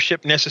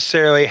listenership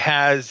necessarily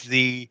has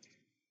the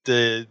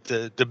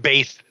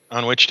base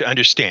on which to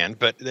understand,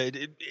 but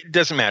it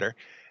doesn't matter.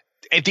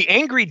 The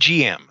Angry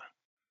GM.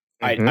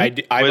 I'm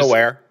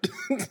aware.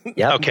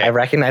 Yep. Okay. I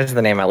recognize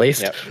the name at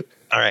least. Yep.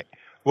 All right.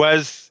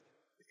 Was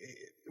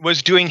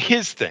doing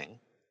his thing,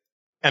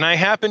 and I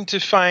happened to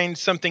find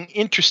something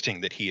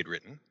interesting that he had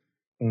written,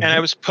 and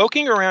I was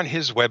poking around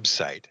his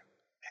website,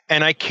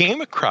 and I came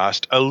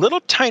across a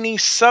little tiny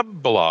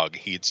sub-blog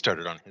he had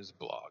started on his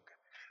blog,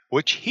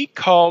 which he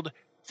called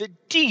the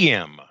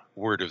DM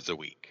Word of the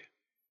Week.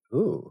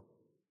 Ooh.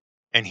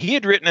 And he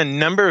had written a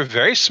number of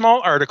very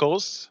small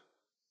articles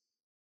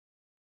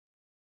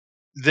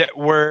that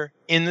were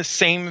in the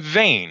same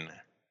vein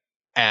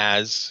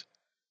as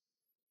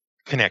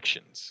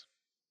Connections.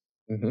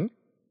 Mm-hmm.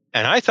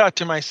 And I thought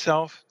to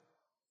myself,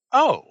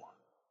 oh,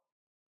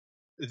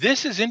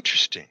 this is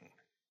interesting.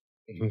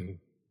 Mm-hmm.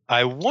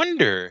 I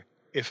wonder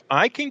if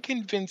I can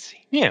convince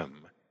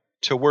him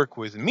to work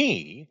with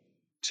me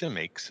to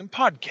make some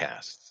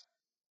podcasts.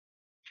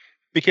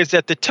 Because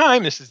at the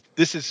time, this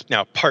is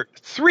now part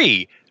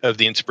 3 of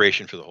the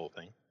inspiration for the whole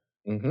thing.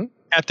 Mm-hmm.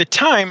 At the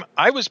time,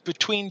 I was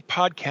between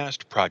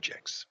podcast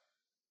projects.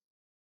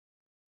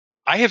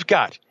 I have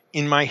got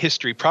in my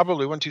history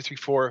probably 1, 2, 3,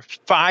 4,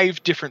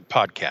 5 different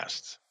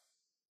podcasts.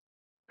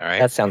 All right,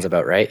 That sounds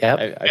about right. Yep.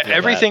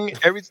 I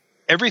feel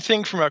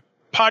everything from a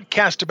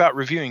podcast about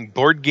reviewing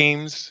board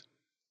games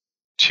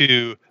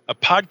to a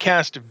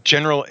podcast of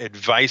general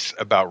advice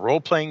about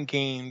role-playing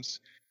games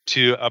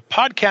to a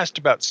podcast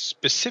about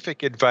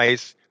specific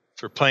advice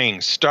for playing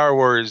Star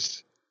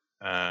Wars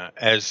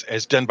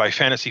as done by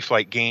Fantasy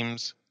Flight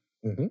Games,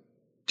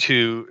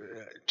 to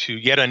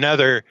yet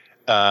another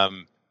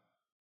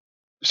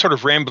sort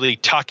of rambly,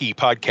 talky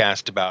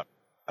podcast about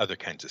other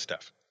kinds of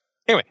stuff.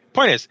 Anyway,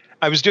 point is,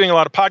 I was doing a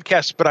lot of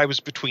podcasts, but I was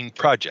between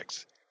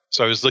projects,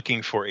 so I was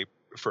looking for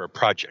a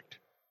project,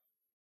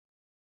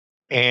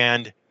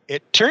 and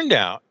it turned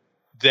out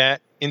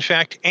that in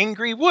fact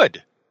Angry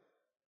would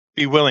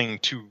be willing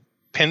to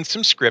pen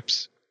some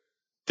scripts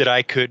that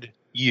I could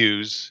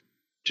use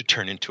to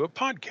turn into a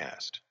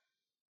podcast.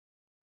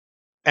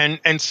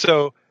 And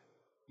so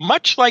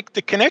much like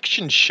the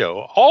Connections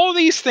show, all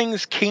these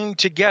things came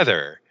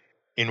together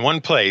in one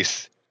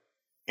place,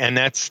 and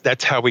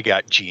that's how we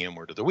got GM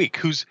Word of the Week,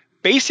 whose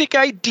basic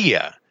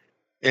idea,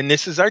 and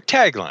this is our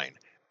tagline,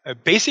 a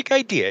basic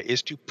idea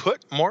is to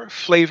put more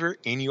flavor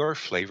in your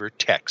flavor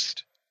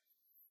text.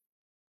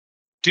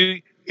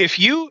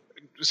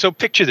 So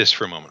picture this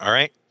for a moment, all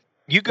right?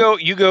 You go,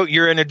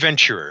 you're an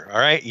adventurer, all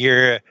right?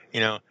 You're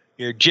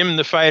Jim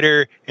the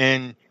fighter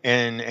and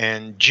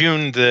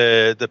June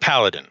the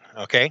paladin,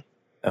 okay?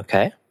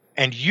 Okay.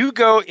 And you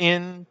go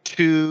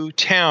into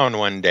town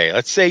one day.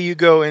 Let's say you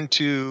go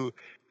into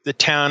the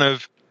town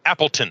of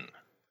Appleton.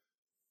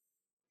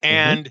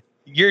 And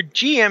your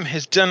GM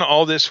has done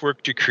all this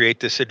work to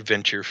create this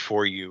adventure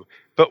for you.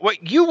 But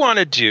what you want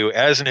to do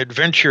as an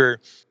adventurer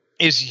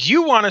is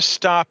you want to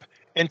stop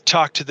and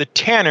talk to the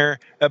tanner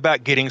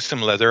about getting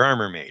some leather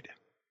armor made.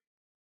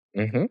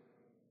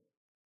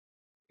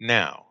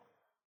 Now,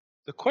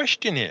 the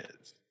question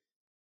is,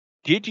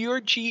 did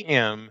your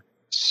GM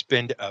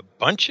spend a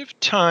bunch of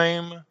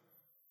time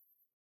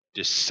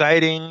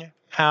deciding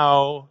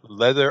how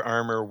leather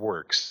armor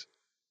works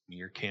in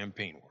your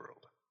campaign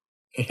world?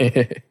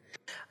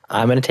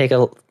 I'm going to take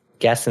a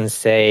guess and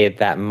say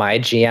that my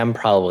GM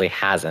probably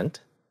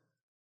hasn't.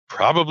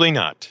 Probably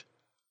not.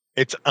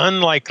 It's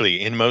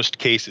unlikely in most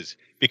cases,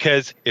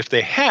 because if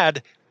they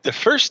had, the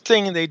first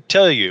thing they'd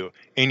tell you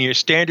in your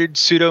standard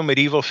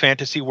pseudo-medieval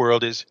fantasy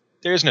world is,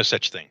 there's no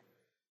such thing.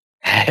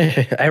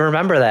 I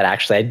remember that,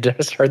 actually. I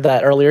just heard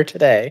that earlier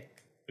today.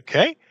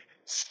 Okay?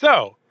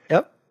 So,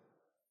 Yep.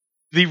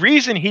 the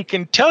reason he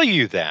can tell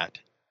you that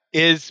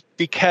is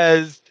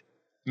because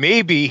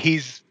maybe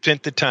he's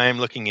spent the time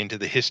looking into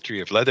the history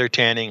of leather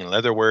tanning and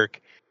leather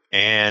work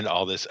and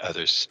all this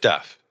other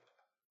stuff.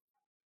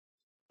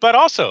 But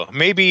also,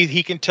 maybe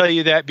he can tell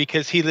you that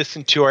because he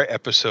listened to our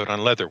episode on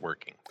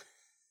leatherworking.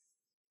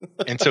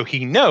 And so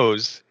he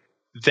knows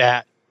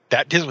that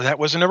that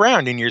wasn't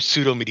around in your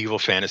pseudo-medieval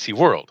fantasy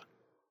world.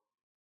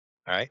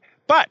 All right.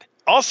 But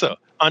also,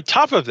 on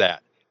top of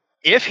that,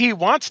 if he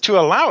wants to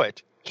allow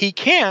it, he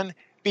can,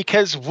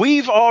 because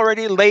we've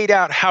already laid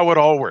out how it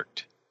all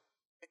worked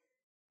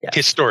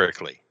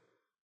historically.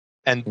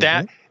 And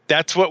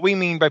that's what we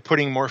mean by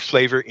putting more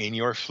flavor in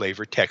your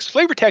flavor text.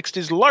 Flavor text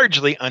is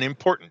largely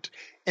unimportant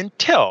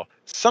until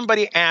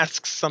somebody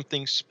asks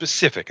something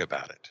specific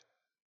about it.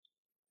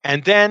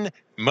 And then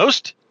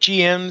most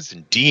GMs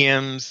and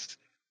DMs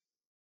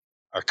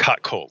are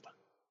caught cold.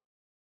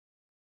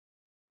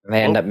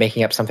 They end up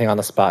making up something on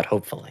the spot,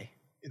 hopefully.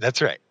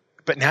 That's right.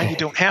 But now you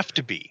don't have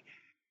to be.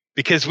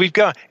 Because we've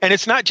got, and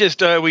it's not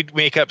just we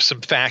make up some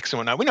facts and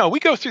whatnot. We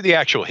go through the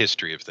actual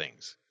history of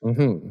things.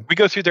 Mm-hmm. We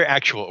go through their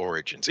actual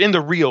origins in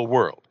the real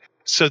world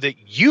so that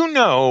you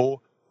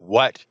know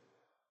what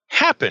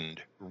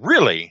happened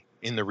really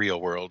in the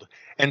real world.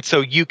 And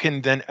so you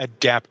can then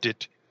adapt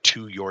it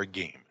to your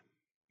game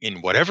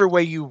in whatever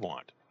way you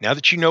want. Now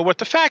that you know what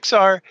the facts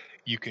are,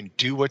 you can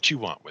do what you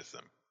want with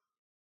them.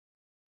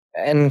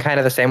 And kind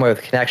of the same way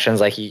with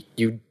connections, like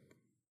you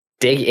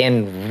dig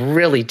in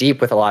really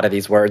deep with a lot of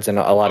these words and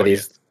a lot of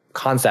these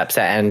concepts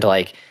and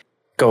like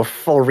go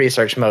full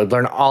research mode,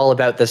 learn all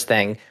about this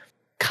thing,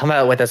 come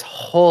out with this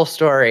whole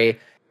story,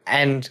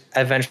 and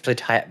eventually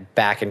tie it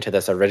back into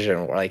this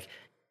original. Like,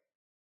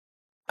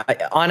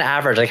 on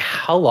average, like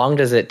how long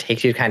does it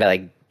take you kind of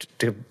like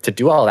to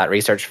do all that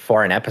research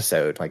for an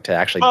episode, like to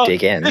actually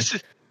dig in?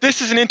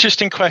 This is an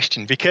interesting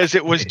question because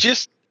it was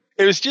just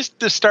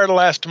the start of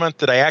last month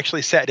that I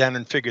actually sat down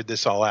and figured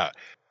this all out.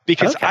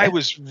 Because I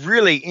was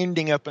really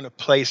ending up in a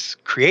place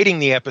creating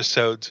the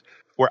episodes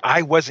where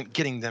I wasn't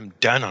getting them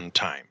done on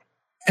time.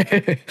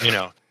 You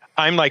know,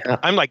 I'm like,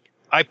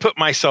 I put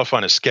myself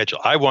on a schedule.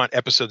 I want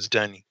episodes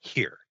done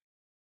here,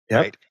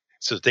 right?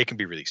 So that they can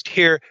be released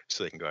here,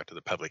 so they can go out to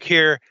the public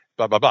here,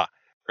 blah, blah, blah,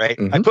 right?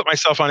 I put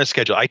myself on a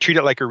schedule. I treat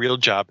it like a real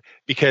job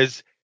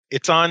because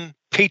it's on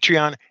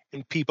Patreon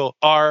and people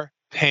are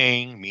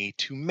paying me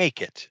to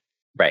make it.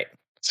 Right.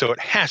 So it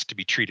has to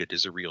be treated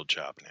as a real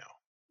job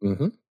now.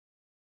 Mm-hmm.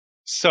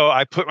 So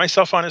I put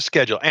myself on a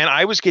schedule and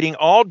I was getting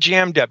all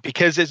jammed up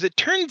because as it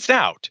turns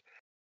out,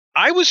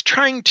 I was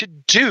trying to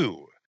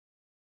do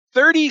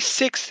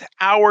 36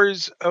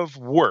 hours of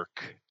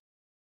work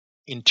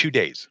in 2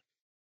 days.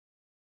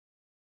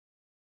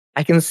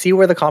 I can see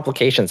where the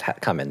complications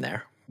come in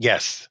there.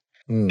 Yes.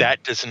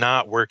 That does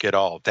not work at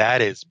all.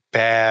 That is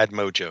bad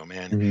mojo,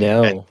 man.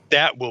 No. And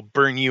that will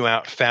burn you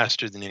out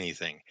faster than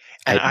anything.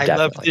 And I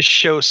love this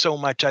show so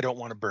much, I don't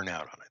want to burn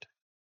out on it.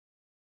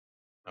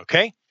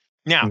 Okay?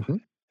 Now,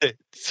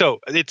 so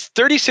it's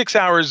 36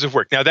 hours of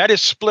work. Now, that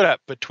is split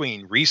up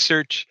between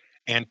research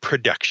and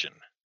production.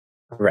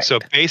 Right. So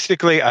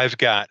basically, I've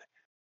got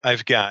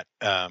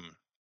I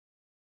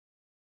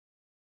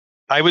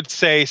would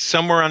say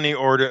somewhere on the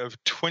order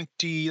of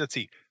 20, let's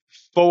see,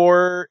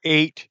 4,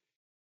 8,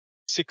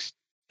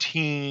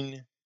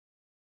 16,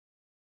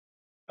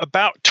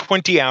 about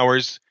 20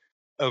 hours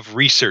of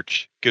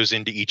research goes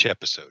into each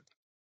episode.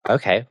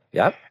 Okay.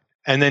 Yep.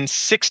 And then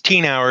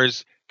 16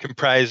 hours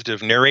comprised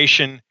of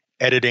narration,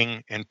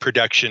 editing, and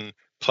production,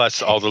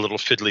 plus all the little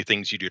fiddly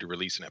things you do to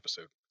release an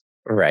episode.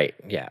 Right.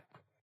 Yeah.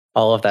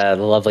 All of the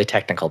lovely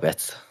technical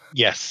bits.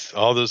 Yes.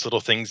 All those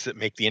little things that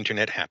make the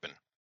internet happen.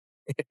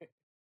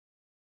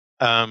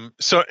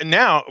 So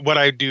now what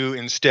I do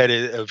instead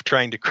of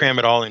trying to cram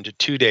it all into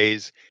 2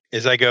 days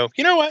is I go,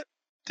 you know what?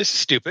 This is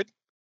stupid.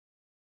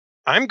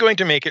 I'm going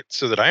to make it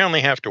so that I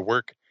only have to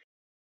work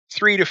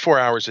 3 to 4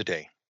 hours a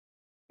day,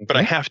 but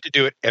I have to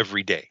do it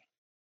every day.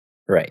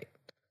 Right.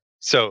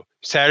 So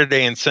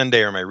Saturday and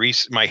Sunday are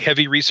my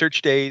heavy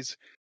research days.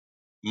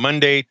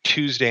 Monday,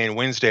 Tuesday, and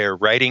Wednesday are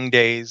writing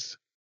days.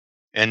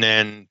 And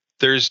then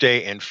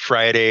Thursday and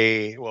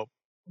Friday, well,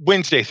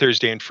 Wednesday,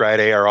 Thursday, and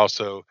Friday are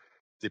also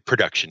the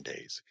production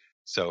days.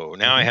 So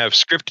now I have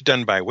script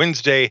done by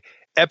Wednesday,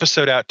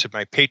 episode out to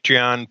my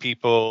Patreon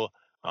people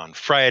on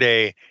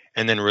Friday,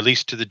 and then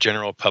released to the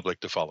general public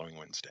the following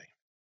Wednesday.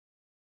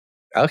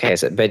 Okay,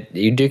 so but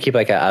you do keep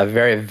like a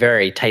very,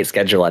 very tight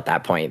schedule at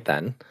that point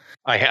then.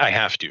 I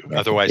have to,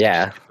 otherwise it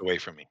gets away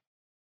from me.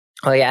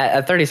 Well, yeah,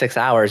 at 36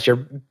 hours,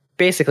 you're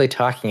basically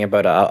talking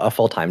about a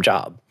full-time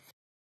job.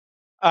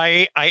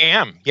 I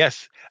am,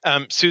 yes.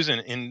 Susan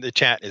in the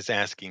chat is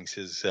asking,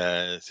 says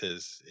it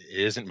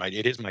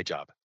is my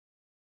job.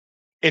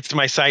 It's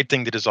my side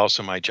thing that is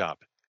also my job.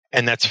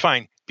 And that's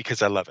fine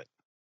because I love it.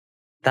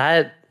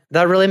 That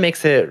really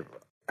makes it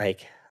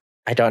like,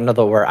 I don't know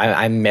the word.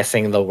 I'm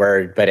missing the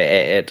word, but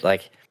it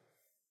like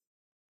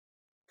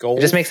goals?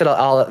 It just makes it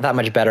all that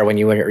much better when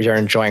you're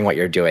enjoying what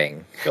you're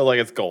doing. I feel like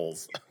it's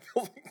goals.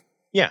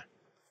 Yeah.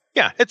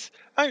 Yeah,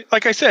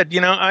 like I said,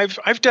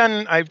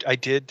 I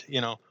did,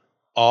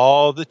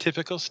 all the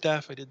typical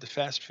stuff. I did the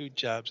fast food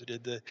jobs. I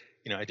did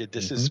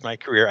this is my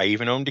career. I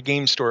even owned a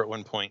game store at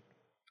one point.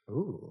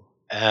 Ooh.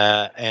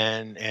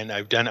 And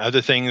I've done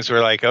other things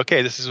where like,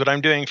 okay, this is what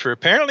I'm doing for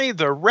apparently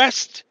the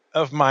rest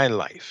of my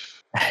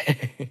life.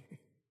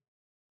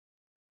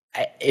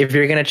 If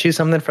you're going to choose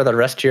something for the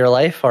rest of your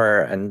life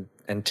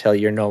until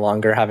you're no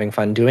longer having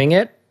fun doing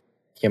it,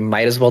 you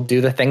might as well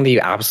do the thing that you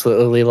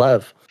absolutely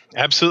love.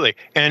 Absolutely.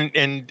 And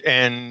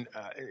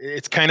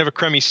it's kind of a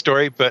crummy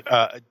story, but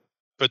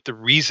the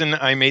reason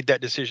I made that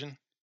decision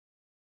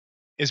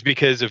is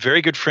because a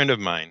very good friend of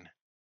mine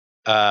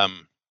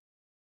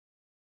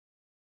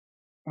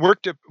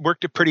worked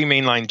a pretty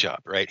mainline job,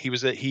 right?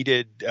 He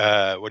did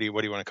what do you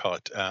want to call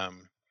it?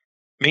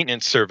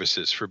 Maintenance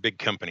services for a big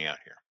company out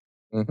here.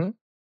 Mm-hmm.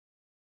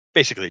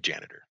 Basically a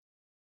janitor.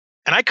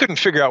 And I couldn't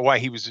figure out why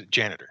he was a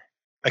janitor.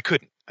 I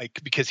couldn't.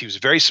 Because he was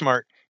very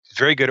smart, he's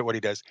very good at what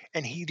he does,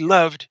 and he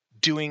loved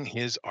doing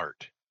his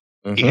art.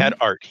 Mm-hmm. He had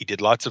art. He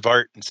did lots of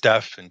art and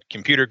stuff and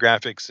computer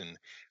graphics and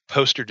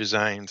poster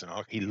designs and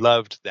all. He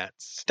loved that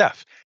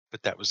stuff.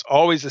 But that was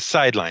always a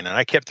sideline. And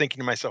I kept thinking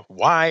to myself,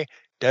 why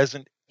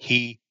doesn't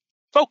he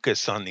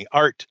focus on the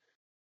art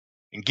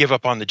and give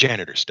up on the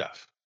janitor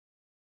stuff?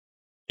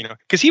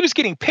 Because he was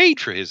getting paid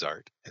for his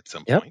art at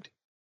some point,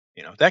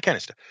 that kind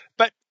of stuff.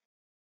 But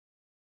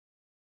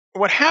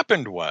what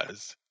happened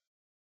was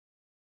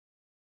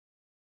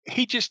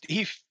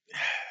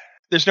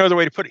there's no other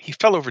way to put it. He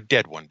fell over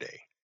dead one day.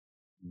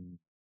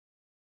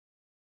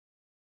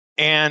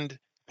 And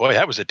boy,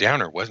 that was a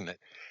downer, wasn't it?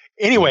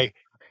 Anyway,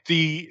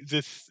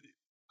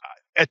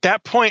 at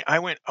that point I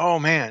went, oh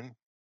man,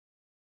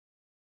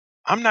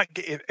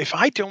 if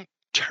I don't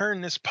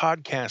turn this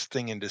podcast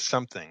thing into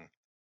something,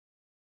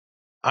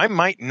 I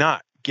might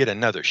not get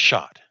another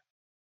shot.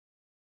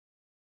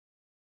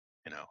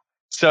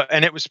 So,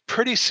 and it was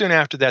pretty soon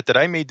after that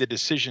I made the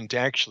decision to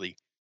actually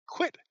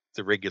quit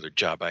the regular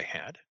job I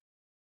had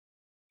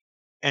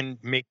and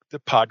make the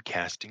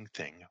podcasting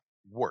thing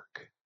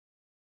work.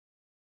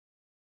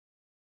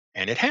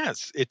 And it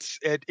has. It's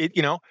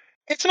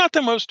not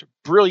the most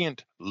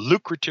brilliant,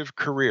 lucrative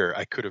career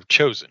I could have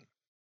chosen,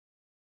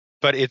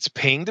 but it's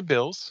paying the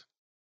bills.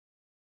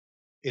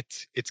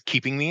 It's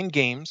keeping me in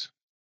games,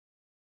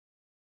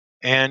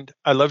 and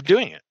I love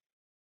doing it.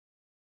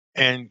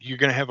 And you're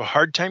going to have a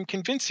hard time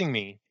convincing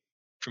me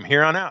from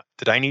here on out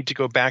that I need to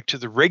go back to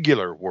the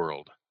regular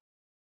world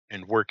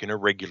and work in a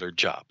regular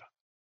job.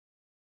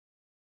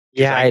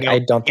 Yeah, I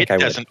don't think it I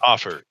would. It doesn't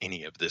offer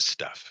any of this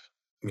stuff.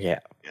 Yeah.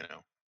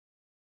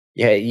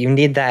 Yeah, you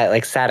need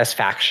that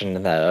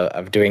satisfaction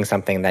of doing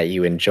something that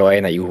you enjoy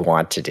and that you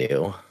want to do.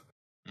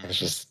 Mm-hmm. It's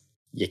just,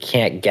 you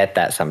can't get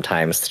that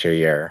sometimes through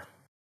your...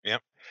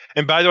 Yep.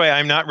 And by the way,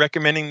 I'm not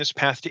recommending this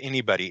path to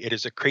anybody. It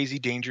is a crazy,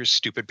 dangerous,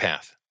 stupid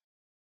path.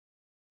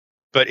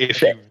 But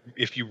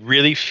if you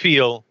really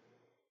feel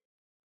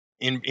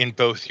in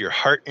both your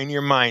heart and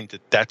your mind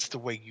that that's the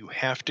way you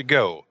have to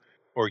go,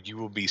 or you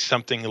will be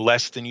something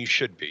less than you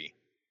should be,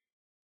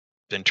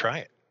 then try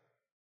it.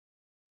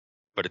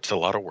 But it's a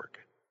lot of work.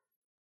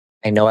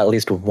 I know at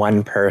least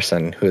one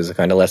person who's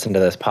going to listen to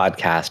this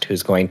podcast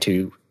who's going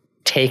to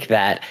take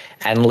that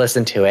and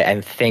listen to it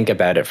and think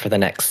about it for the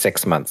next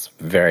 6 months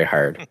very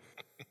hard.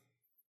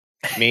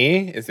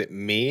 Me? Is it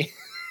me?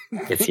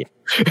 It's you.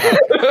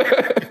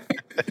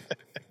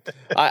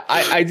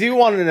 I do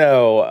want to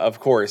know, of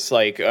course,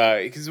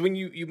 because when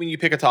you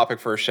pick a topic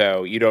for a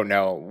show, you don't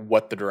know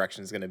what the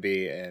direction is going to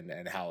be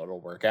and how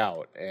it'll work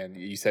out. And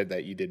you said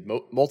that you did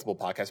multiple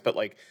podcasts, but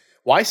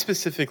why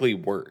specifically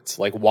words?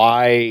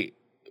 Why?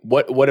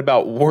 What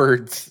about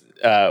words?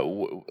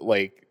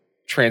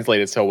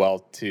 Translated so well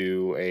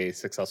to a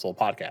successful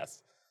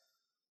podcast?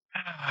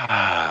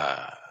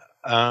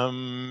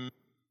 I'm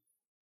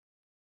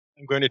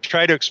going to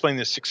try to explain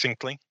this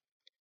succinctly.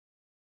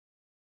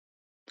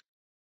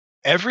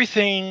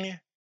 Everything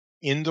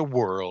in the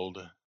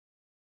world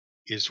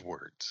is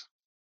words.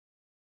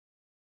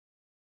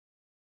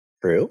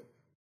 True.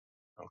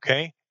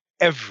 Okay?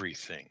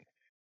 Everything.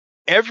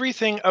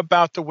 Everything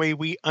about the way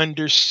we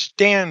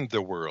understand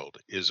the world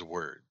is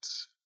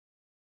words.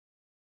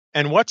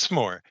 And what's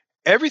more,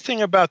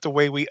 everything about the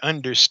way we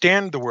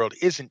understand the world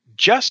isn't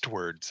just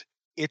words,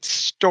 it's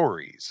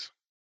stories.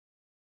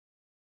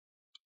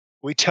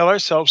 We tell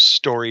ourselves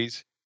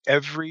stories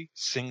every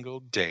single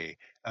day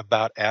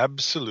about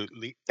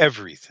absolutely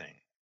everything.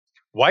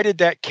 Why did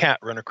that cat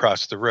run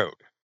across the road?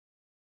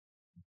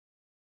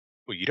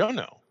 Well, you don't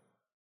know.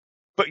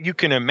 But you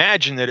can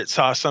imagine that it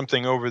saw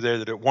something over there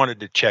that it wanted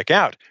to check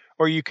out.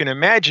 Or you can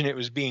imagine it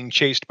was being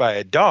chased by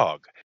a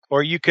dog.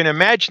 Or you can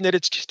imagine that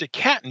it's just a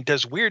cat and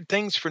does weird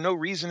things for no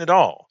reason at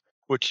all,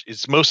 which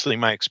is mostly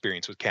my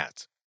experience with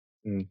cats.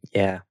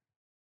 Yeah.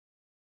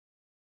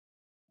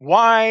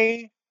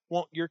 Why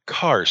won't your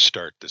car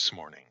start this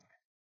morning?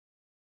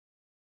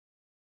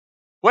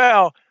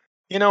 Well,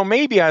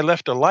 maybe I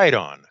left a light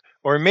on,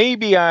 or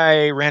maybe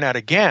I ran out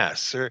of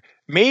gas, or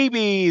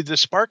maybe the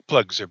spark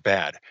plugs are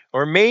bad,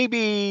 or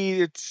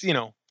maybe it's,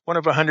 one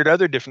of 100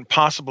 other different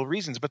possible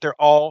reasons, but they're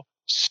all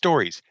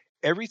stories.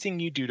 Everything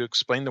you do to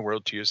explain the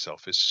world to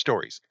yourself is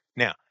stories.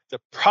 Now, the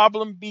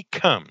problem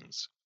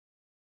becomes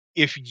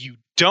if you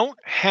don't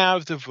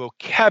have the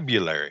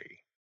vocabulary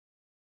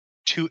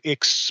to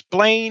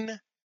explain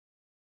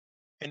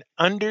and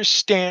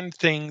understand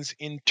things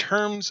in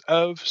terms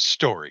of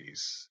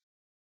stories,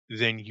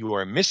 then you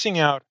are missing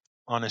out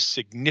on a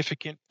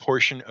significant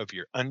portion of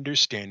your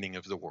understanding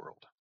of the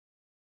world.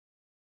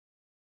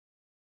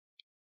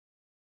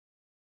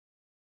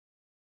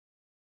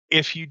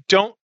 If you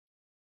don't,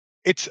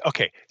 it's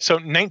okay. So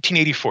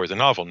 1984, the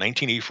novel,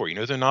 1984, you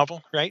know the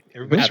novel, right?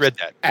 Everybody's read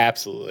that.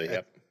 Absolutely.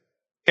 Yep.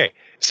 Okay.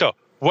 So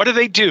what do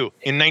they do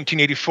in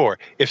 1984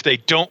 if they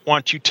don't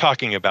want you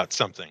talking about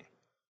something?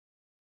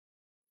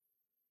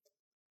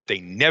 They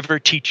never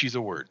teach you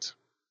the words.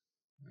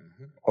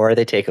 Or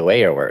they take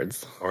away your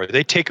words. Or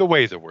they take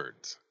away the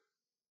words.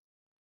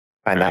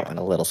 Find that one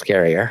a little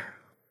scarier.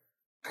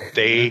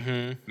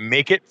 They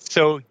make it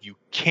so you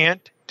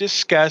can't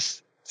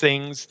discuss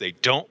things they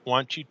don't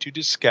want you to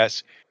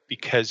discuss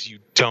because you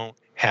don't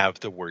have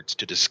the words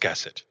to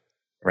discuss it.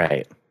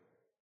 Right.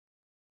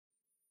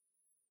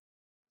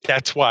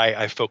 That's why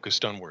I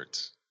focused on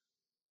words.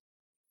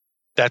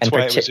 That's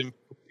why it was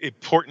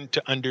important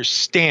to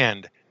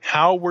understand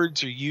how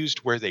words are used,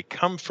 where they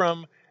come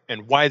from,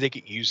 and why they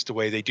get used the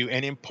way they do.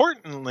 And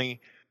importantly,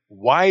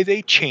 why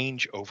they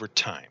change over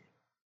time.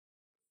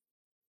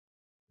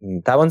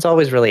 That one's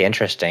always really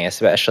interesting,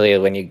 especially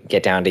when you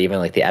get down to even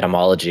like the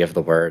etymology of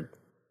the word.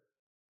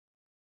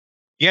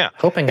 Yeah.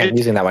 Hoping I'm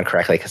using that one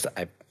correctly because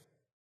I.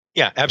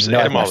 Yeah,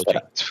 absolutely. Etymology.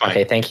 It's fine.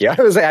 Okay, thank you.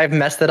 I've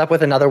messed it up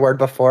with another word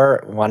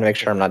before. Want to make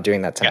sure I'm not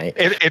doing that tonight.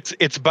 Yeah,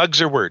 it's bugs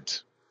or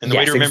words. And the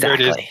way to remember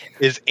it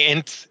is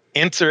ents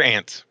or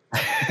ants.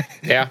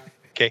 Yeah.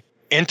 Okay.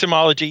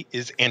 Entomology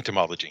is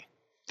entomology.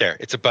 There,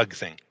 it's a bug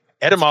thing.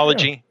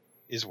 Etymology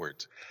is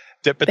words.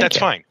 But that's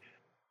fine.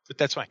 But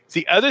that's fine.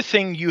 The other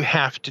thing you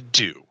have to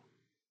do.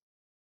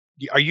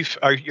 Are you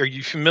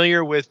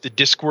familiar with the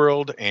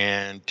Discworld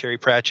and Terry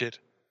Pratchett?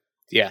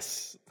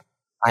 Yes.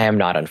 I am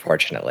not,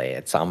 unfortunately.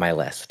 It's on my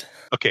list.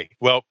 Okay.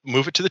 Well,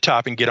 move it to the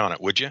top and get on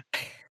it, would you?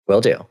 Will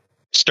do.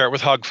 Start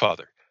with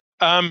Hogfather.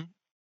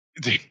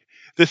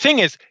 The thing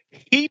is,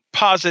 he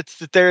posits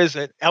that there is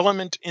an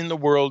element in the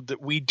world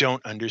that we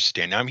don't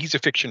understand. Now, he's a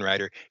fiction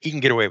writer. He can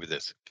get away with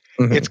this.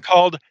 Mm-hmm. It's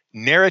called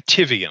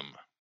narrativium.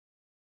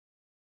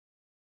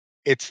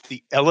 It's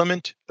the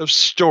element of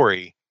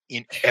story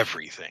in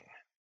everything.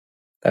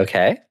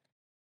 Okay.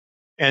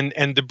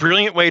 And the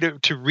brilliant way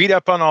to read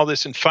up on all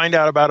this and find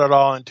out about it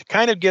all and to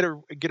kind of get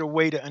a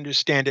way to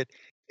understand it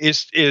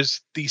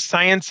is the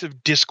Science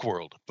of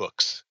Discworld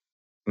books.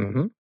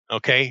 Mm-hmm.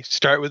 Okay,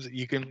 start with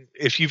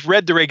if you've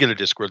read the regular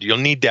Discworld, you'll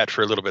need that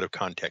for a little bit of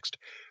context.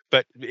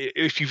 But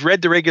if you've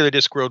read the regular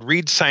Discworld,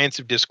 read Science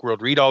of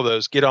Discworld, read all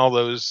those, get all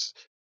those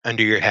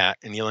under your hat,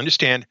 and you'll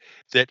understand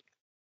that,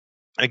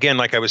 again,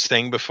 like I was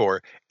saying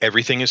before,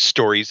 everything is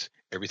stories.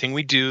 Everything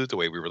we do, the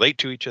way we relate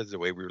to each other, the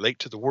way we relate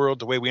to the world,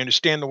 the way we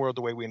understand the world,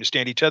 the way we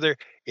understand each other,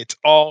 it's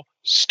all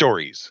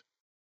stories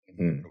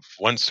of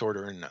one sort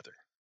or another.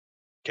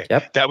 Okay,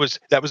 that was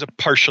a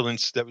partial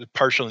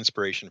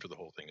inspiration for the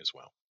whole thing as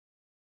well.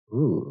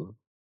 Ooh.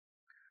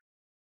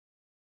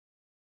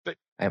 But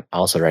I'm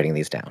also writing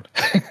these down.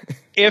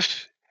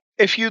 if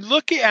you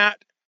look,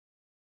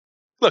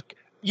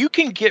 you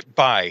can get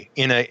by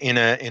in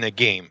a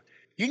game.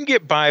 You can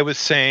get by with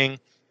saying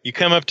you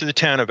come up to the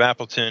town of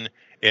Appleton.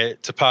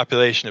 It's a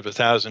population of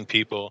 1,000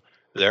 people.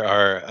 There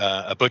are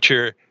a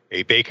butcher,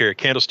 a baker, a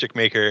candlestick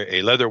maker,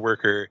 a leather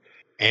worker,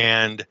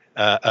 and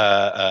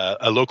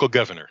a local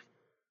governor.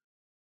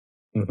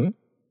 Mm-hmm.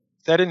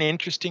 Is that an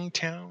interesting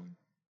town?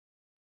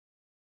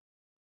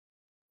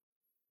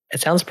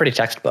 It sounds pretty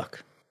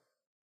textbook.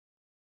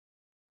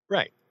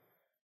 Right.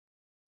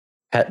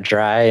 Cut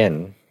dry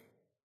and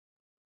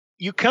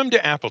you come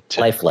to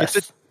Appleton.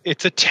 Lifeless.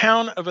 It's a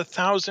town of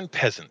 1,000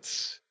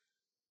 peasants.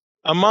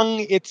 Among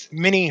its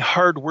many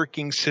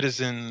hard-working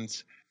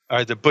citizens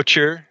are the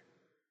butcher,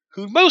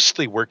 who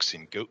mostly works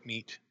in goat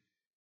meat,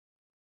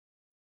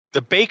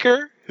 the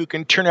baker, who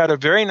can turn out a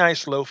very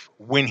nice loaf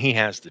when he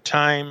has the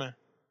time,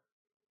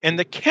 and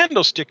the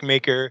candlestick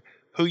maker,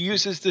 who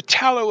uses the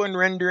tallow and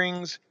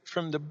renderings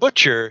from the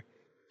butcher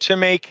to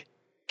make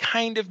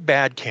kind of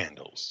bad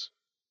candles.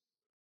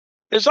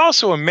 There's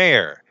also a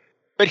mayor,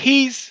 but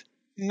he's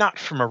not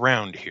from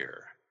around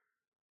here,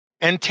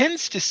 and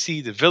tends to see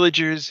the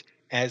villagers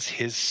as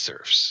his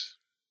serfs.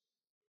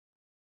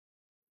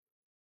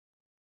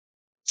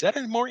 Is that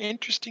a more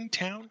interesting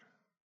town?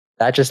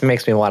 That just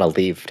makes me want to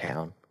leave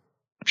town.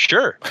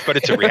 Sure, but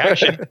it's a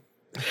reaction.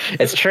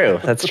 It's true.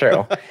 That's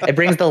true. It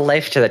brings the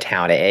life to the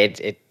town.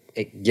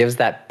 It gives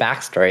that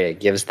backstory. It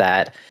gives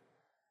that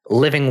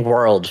living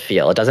world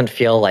feel. It doesn't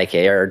feel like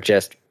you're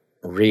just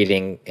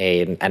reading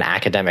an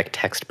academic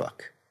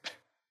textbook.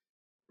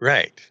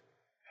 Right.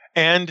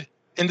 And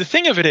the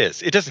thing of it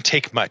is, it doesn't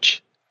take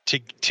much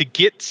to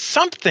get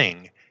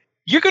something.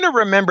 You're going to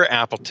remember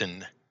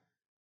Appleton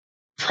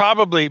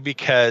probably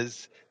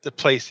because the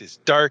place is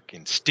dark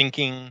and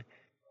stinking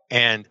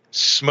and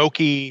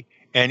smoky.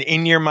 And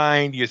in your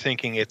mind, you're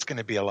thinking it's going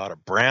to be a lot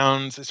of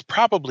browns. It's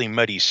probably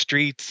muddy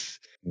streets.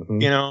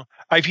 Mhm.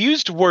 I've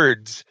used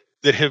words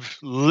that have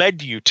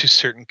led you to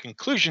certain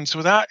conclusions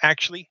without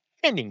actually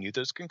handing you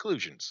those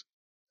conclusions.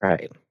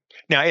 Right.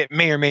 Now, it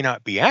may or may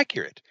not be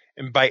accurate.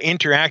 And by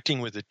interacting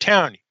with the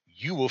town,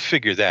 you will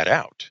figure that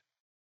out.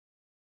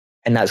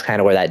 And that's kind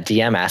of where that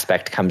DM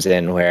aspect comes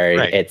in, where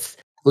Right. it's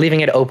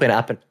leaving it open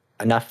up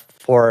enough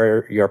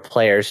for your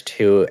players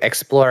to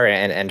explore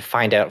and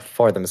find out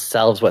for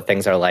themselves what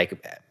things are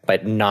like,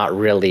 but not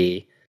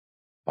really,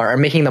 or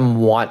making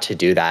them want to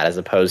do that as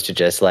opposed to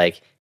just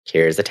like,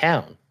 here's a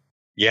town.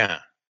 Yeah,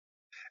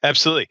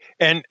 absolutely.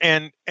 And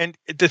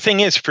the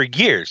thing is, for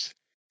years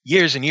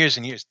and years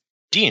and years,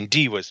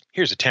 D&D was,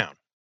 here's a town.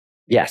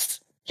 Yes,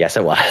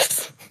 it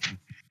was.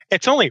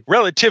 It's only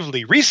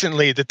relatively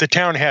recently that the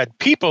town had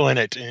people in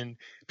it and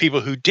people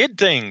who did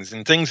things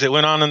and things that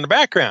went on in the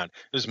background.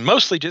 It was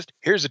mostly just,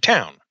 here's a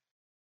town.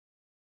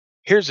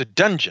 Here's a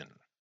dungeon.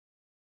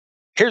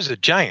 Here's a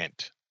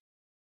giant.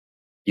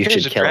 You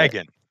Here's should a kill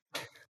dragon.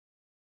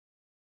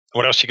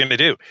 What else are you going to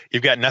do?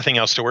 You've got nothing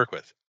else to work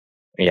with.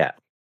 it. Yeah.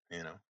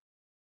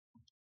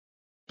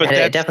 But and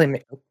that it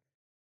definitely.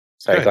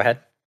 Sorry, go ahead.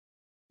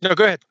 No,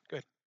 go ahead.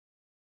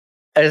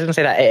 I was going to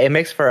say that it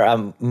makes for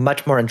a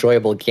much more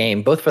enjoyable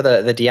game, both for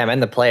the DM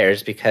and the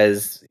players,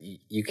 because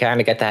you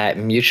kind of get that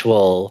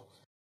mutual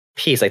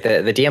piece. Like the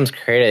DM's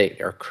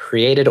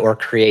created or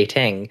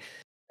creating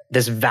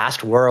this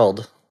vast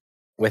world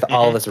with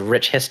all this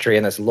rich history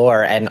and this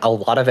lore, and a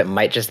lot of it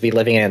might just be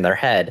living in their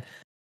head.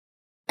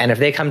 And if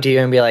they come to you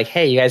and be like,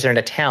 hey, you guys are in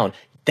a town,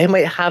 they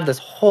might have this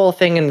whole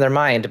thing in their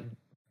mind,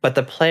 but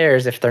the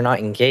players, if they're not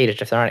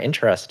engaged, if they're not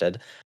interested,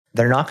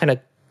 they're not going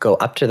to go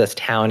up to this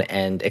town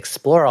and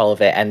explore all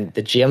of it. And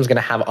the GM's going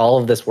to have all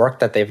of this work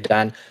that they've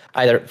done,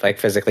 either like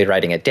physically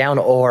writing it down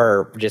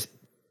or just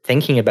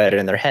thinking about it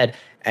in their head,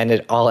 and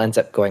it all ends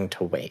up going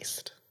to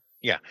waste.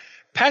 Yeah.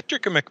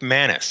 Patrick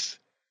McManus,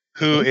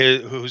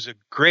 who's a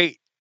great,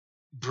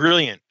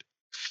 brilliant,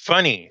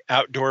 funny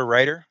outdoor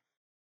writer,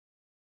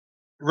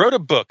 wrote a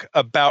book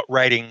about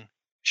writing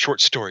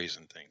short stories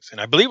and things. And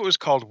I believe it was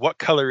called What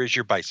Color is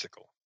Your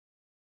Bicycle?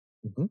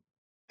 Mm-hmm.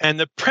 And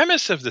the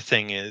premise of the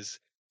thing is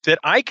that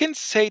I can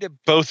say to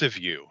both of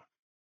you,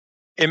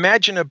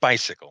 imagine a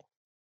bicycle.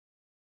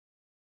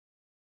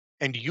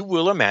 And you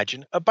will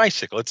imagine a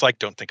bicycle. It's like,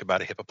 don't think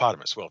about a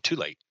hippopotamus. Well, too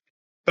late.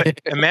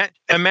 But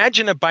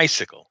imagine a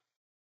bicycle.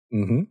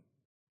 Mm-hmm.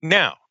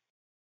 Now,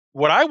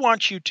 what I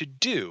want you to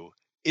do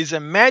is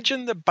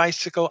imagine the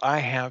bicycle I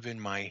have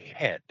in my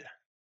head,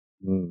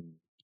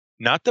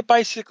 not the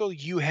bicycle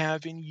you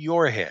have in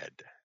your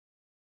head.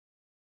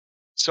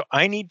 So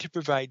I need to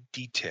provide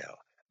detail.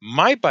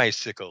 My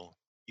bicycle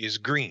is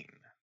green.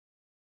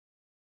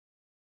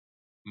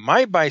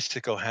 My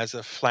bicycle has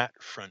a flat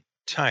front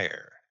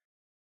tire.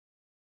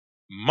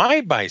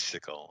 My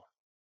bicycle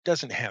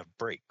doesn't have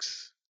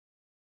brakes.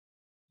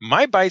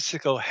 My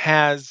bicycle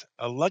has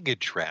a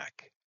luggage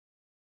rack.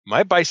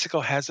 My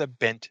bicycle has a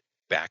bent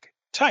back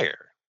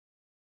tire.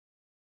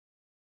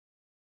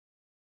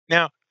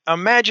 Now,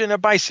 imagine a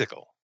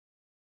bicycle.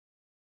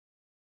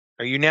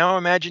 Are you now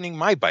imagining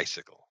my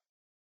bicycle?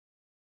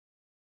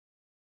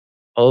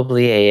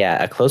 Probably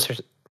a closer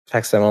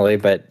facsimile,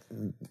 but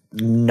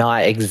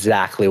not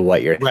exactly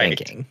what you're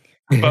thinking.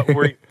 But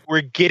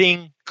we're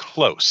getting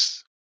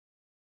close,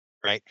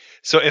 right?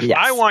 So if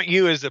I want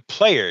you as a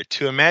player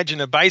to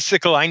imagine a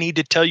bicycle, I need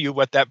to tell you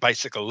what that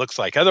bicycle looks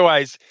like.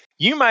 Otherwise,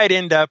 you might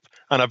end up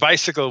on a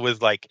bicycle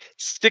with like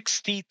 6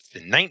 feet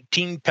and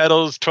 19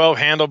 pedals, 12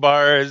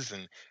 handlebars,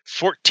 and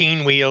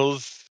 14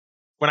 wheels,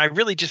 when I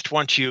really just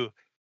want you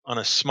on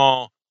a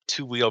small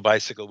 2-wheel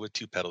bicycle with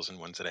 2 pedals and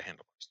 1 set of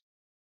handlebars.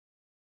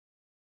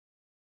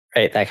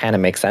 Right, that kind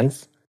of makes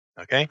sense.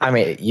 Okay. I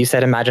mean, you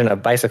said imagine a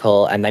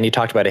bicycle, and then you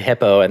talked about a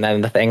hippo, and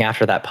then the thing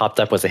after that popped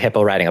up was a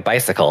hippo riding a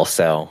bicycle.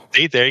 So,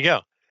 see, there you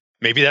go.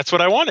 Maybe that's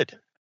what I wanted.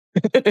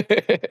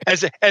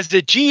 As a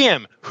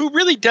GM who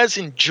really does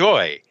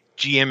enjoy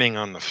GMing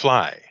on the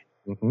fly,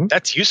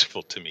 that's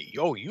useful to me.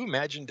 Oh, you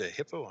imagined a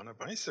hippo on a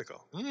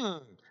bicycle.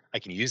 I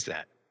can use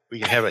that. We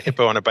can have a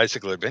hippo on a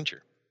bicycle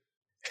adventure.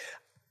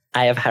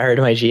 I have heard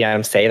my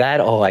GM say that.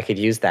 Oh, I could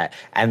use that.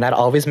 And that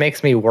always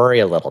makes me worry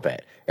a little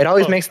bit. It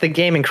always makes the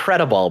game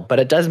incredible, but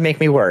it does make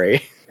me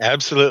worry.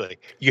 Absolutely.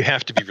 You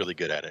have to be really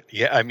good at it.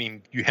 Yeah, I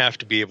mean, you have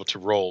to be able to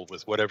roll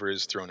with whatever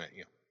is thrown at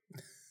you.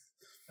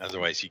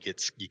 Otherwise, you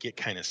get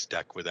kind of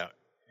stuck without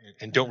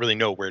and don't really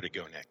know where to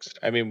go next.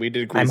 I mean, we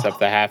did grease up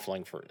the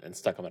halfling and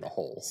stuck him in a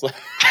hole. So.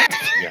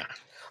 Yeah.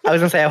 I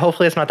was going to say,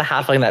 hopefully it's not the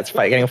halfling that's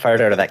getting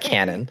fired out of that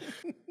cannon.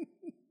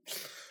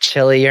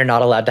 Chili, you're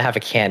not allowed to have a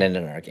cannon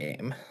in our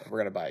game. We're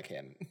going to buy a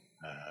cannon.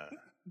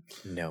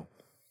 No.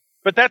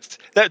 But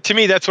that to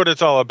me, that's what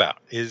it's all about.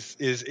 Is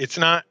it's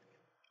not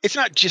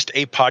just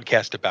a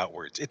podcast about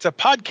words. It's a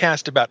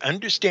podcast about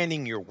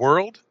understanding your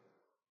world,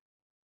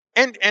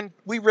 and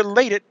we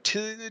relate it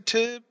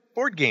to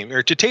board game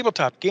or to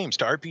tabletop games,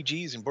 to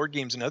RPGs and board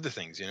games and other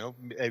things.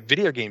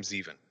 Video games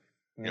even.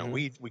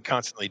 We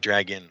constantly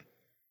drag in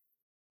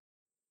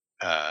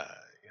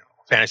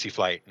Fantasy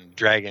Flight and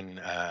Dragon.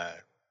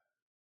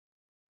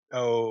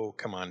 Oh,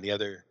 come on, the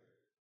other.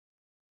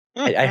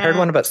 I heard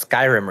one about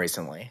Skyrim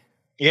recently.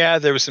 Yeah,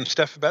 there was some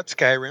stuff about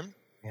Skyrim.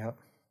 Yep.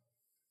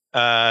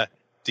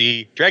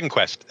 The Dragon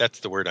Quest, that's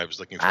the word I was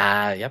looking for.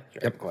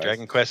 Yep.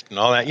 Dragon Quest and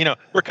all that.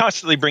 We're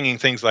constantly bringing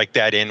things like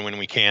that in when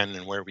we can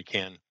and where we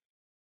can,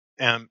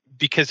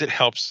 because it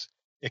helps.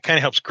 It kind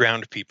of helps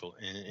ground people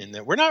in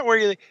that we're not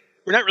really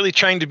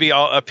trying to be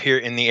all up here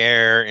in the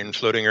air and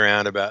floating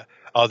around about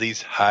all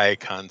these high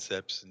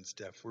concepts and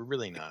stuff. We're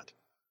really not.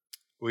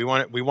 We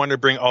want to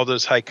bring all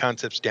those high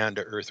concepts down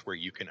to earth where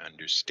you can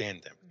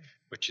understand them,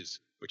 which is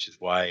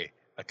why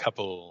a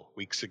couple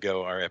weeks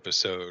ago our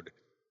episode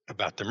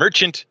about the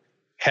merchant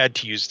had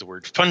to use the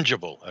word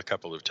fungible a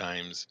couple of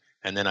times,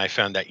 and then I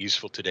found that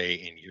useful today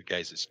in your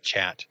guys'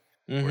 chat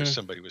where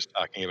somebody was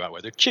talking about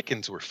whether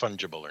chickens were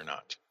fungible or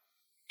not.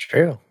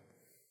 True.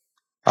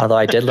 Although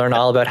I did learn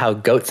all about how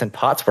goats and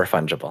pots were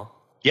fungible.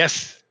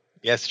 Yes,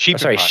 sheep.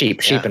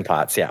 Sheep and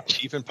pots. Yeah,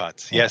 sheep and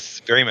pots. Yes,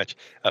 very much.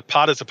 A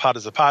pot is a pot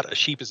is a pot. A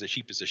sheep is a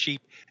sheep is a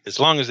sheep. As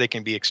long as they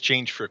can be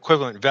exchanged for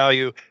equivalent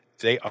value,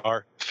 they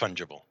are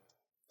fungible.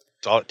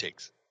 That's all it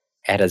takes.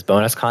 And as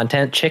bonus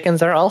content,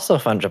 chickens are also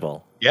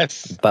fungible.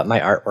 Yes, but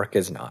my artwork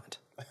is not.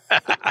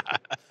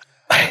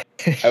 I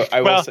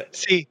will say.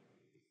 See,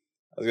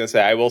 I was gonna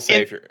say, I will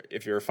say,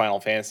 if you're a Final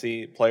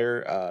Fantasy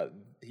player,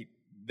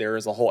 there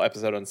is a whole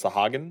episode on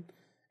Sahagin,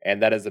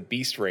 and that is a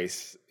beast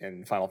race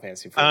in Final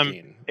Fantasy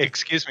 14.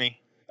 Excuse me.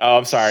 Oh,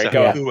 I'm sorry.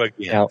 Go on. Again.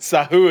 Yep.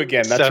 Sahu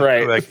again. That's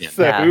Sahu right. again.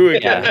 Sahu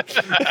again.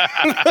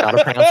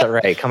 Gotta pronounce it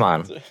right. Come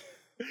on.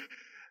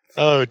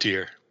 Oh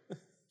dear.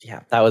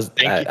 Yeah, that was.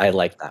 I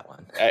liked that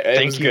one.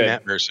 Thank you,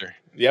 Matt Mercer.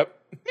 Yep.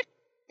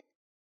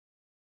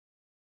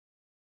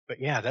 But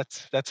yeah,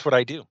 that's what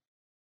I do.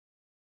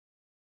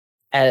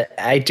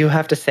 I do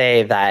have to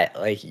say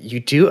that you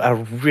do a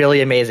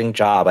really amazing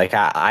job.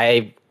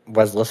 I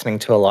was listening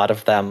to a lot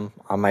of them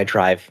on my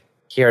drive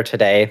here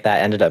today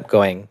that ended up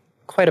going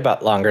quite a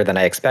bit longer than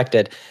I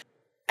expected.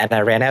 And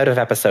I ran out of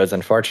episodes,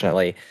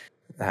 unfortunately.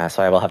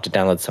 So I will have to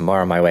download some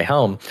more on my way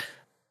home.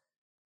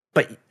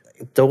 But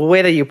the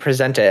way that you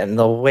present it and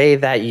the way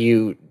that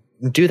you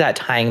do that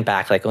tying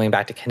back, going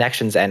back to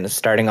connections and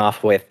starting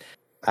off with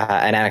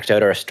an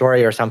anecdote or a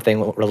story or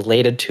something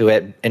related to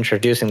it,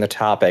 introducing the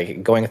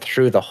topic, going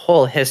through the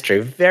whole history,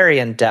 very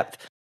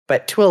in-depth,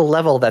 but to a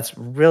level that's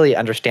really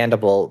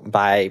understandable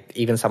by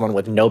even someone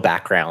with no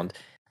background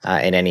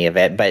in any of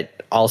it.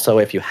 But also,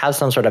 if you have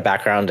some sort of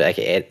background,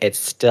 it's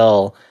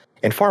still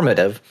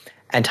informative.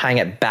 And tying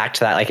it back to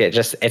that,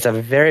 it's a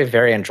very,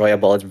 very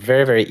enjoyable, it's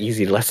very, very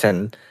easy to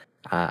listen.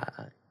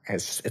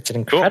 It's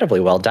incredibly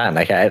well done.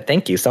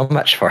 Thank you so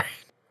much for it.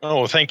 Oh,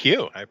 well, thank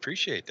you. I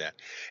appreciate that.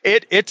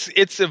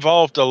 It's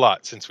evolved a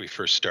lot since we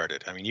first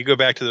started. I mean, you go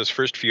back to those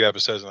first few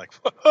episodes and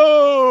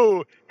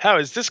whoa, how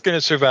is this going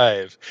to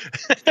survive?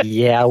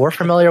 Yeah, we're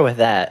familiar with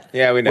that.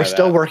 Yeah, we know. We're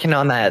still working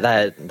on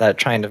that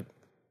trying to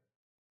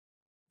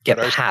get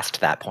past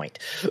that point.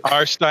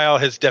 Our style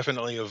has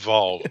definitely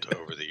evolved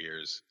over the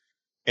years,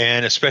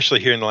 and especially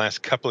here in the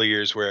last couple of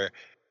years, where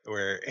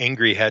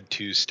Angry had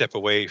to step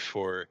away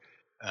for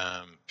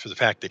the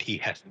fact that he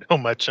had so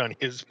much on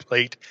his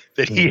plate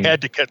that he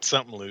had to cut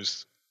something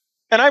loose,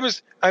 and I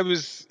was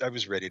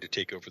ready to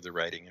take over the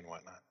writing and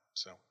whatnot,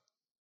 so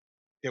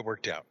it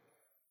worked out.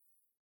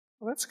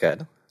 Well, that's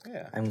good.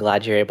 Yeah, I'm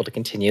glad you're able to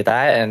continue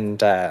that and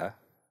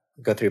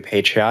go through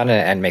Patreon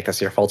and make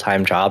this your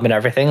full-time job and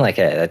everything.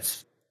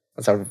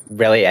 It's a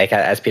really,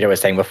 as Peter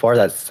was saying before,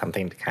 that's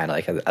something to kind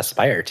of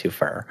aspire to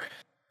for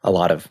a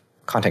lot of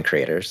content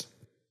creators.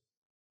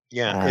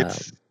 Yeah,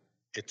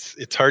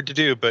 it's hard to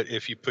do, but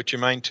if you put your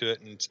mind to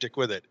it and stick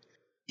with it,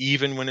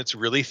 even when it's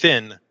really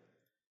thin,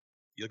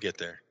 you'll get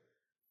there.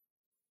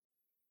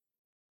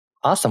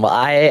 Awesome. Well,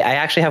 I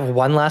actually have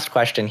one last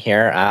question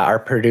here. Our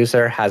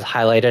producer has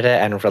highlighted it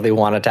and really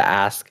wanted to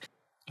ask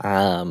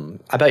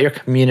about your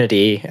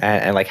community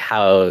and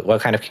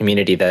what kind of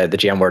community the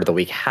GM Word of the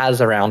Week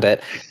has around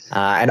it.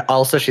 And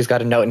also she's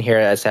got a note in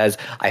here that says,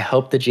 I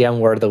hope the GM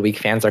Word of the Week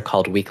fans are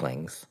called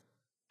weaklings.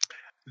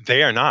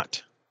 They are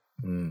not.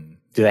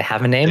 Do they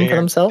have a name for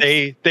themselves?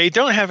 They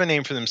don't have a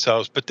name for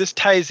themselves, but this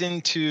ties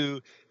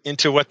into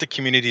what the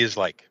community is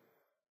like.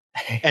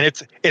 And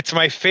it's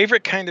my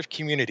favorite kind of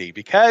community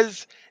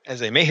because,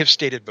 as I may have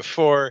stated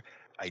before,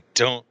 I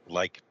don't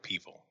like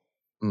people.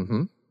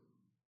 Mm-hmm.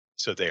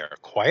 So they are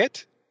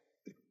quiet,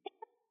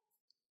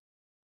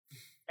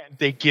 and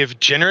they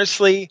give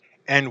generously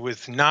and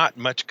with not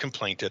much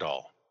complaint at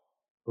all.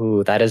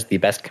 Ooh, that is the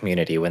best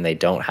community when they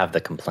don't have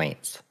the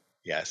complaints.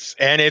 Yes,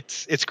 and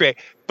it's great.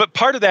 But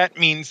part of that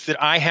means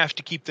that I have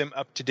to keep them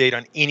up to date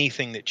on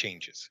anything that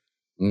changes.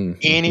 Mm-hmm.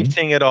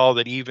 Anything at all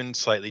that even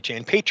slightly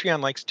changes.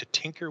 Patreon likes to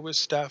tinker with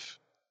stuff,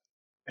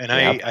 and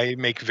I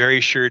make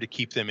very sure to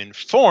keep them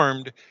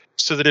informed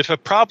so that if a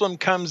problem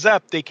comes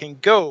up, they can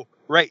go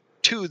right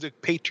to the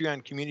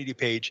Patreon community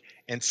page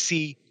and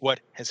see what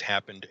has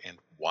happened and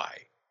why.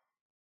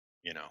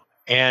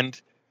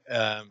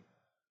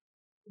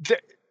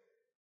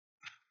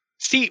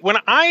 See, when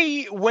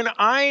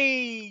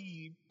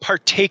I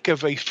partake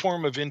of a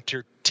form of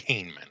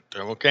entertainment,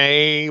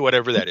 okay,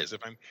 whatever that is, if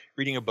I'm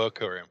reading a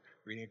book or I'm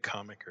reading a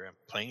comic or I'm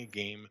playing a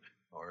game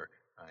or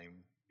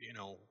I'm,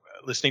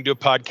 listening to a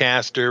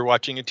podcast or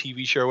watching a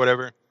TV show or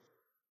whatever,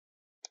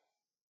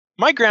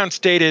 my ground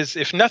state is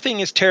if nothing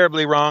is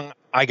terribly wrong,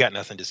 I got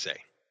nothing to say.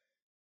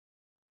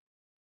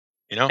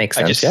 Makes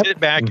I sense, just yep. sit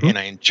back and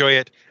I enjoy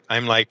it.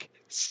 I'm like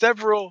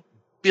several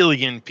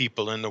billion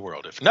people in the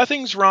world. If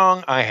nothing's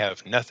wrong, I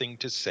have nothing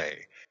to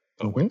say.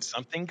 But when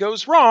something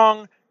goes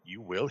wrong,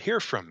 you will hear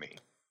from me.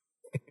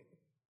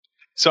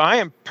 So I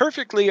am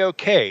perfectly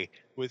okay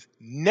with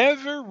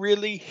never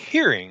really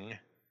hearing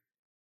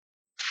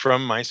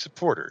from my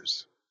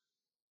supporters.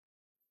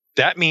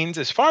 That means,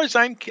 as far as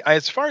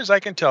I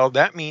can tell,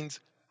 that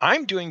means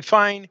I'm doing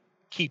fine.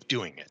 Keep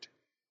doing it.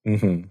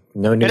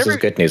 No news is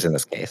good news in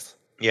this case.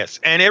 Yes,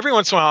 and every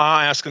once in a while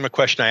I'll ask them a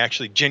question I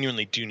actually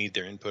genuinely do need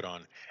their input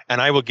on,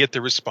 and I will get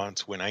the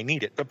response when I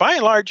need it. But by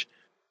and large,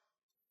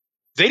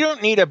 they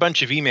don't need a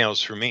bunch of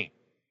emails from me.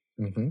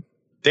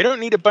 They don't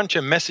need a bunch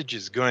of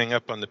messages going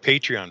up on the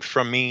Patreon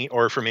from me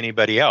or from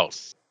anybody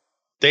else.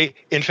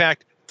 In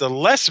fact, the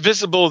less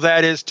visible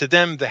that is to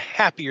them, the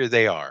happier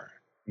they are.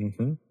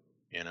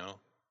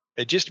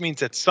 It just means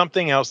that's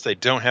something else they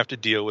don't have to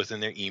deal with in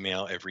their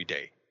email every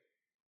day.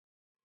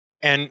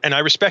 And I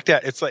respect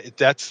that. It's like,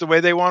 that's the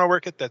way they want to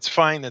work it. That's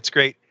fine. That's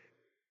great.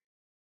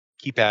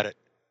 Keep at it.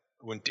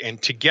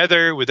 And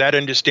together with that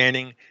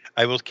understanding,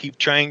 I will keep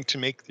trying to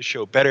make the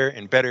show better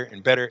and better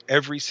and better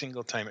every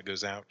single time it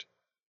goes out.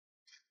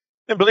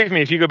 And believe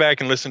me, if you go back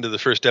and listen to the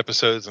first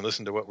episodes and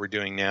listen to what we're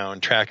doing now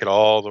and track it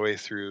all the way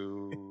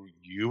through,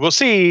 you will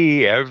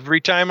see every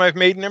time I've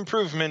made an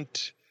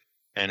improvement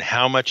and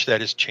how much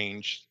that has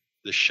changed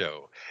the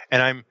show.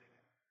 And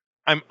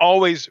I'm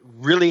always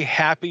really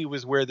happy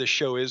with where the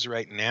show is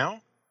right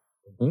now,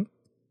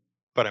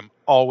 but I'm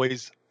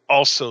always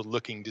also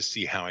looking to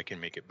see how I can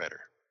make it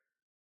better.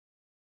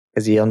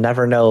 Because you'll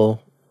never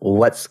know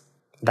what's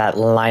that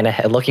line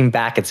ahead. Looking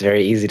back, it's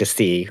very easy to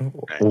see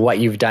what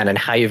you've done and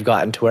how you've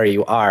gotten to where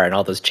you are and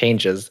all those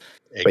changes,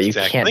 but you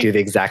can't do the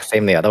exact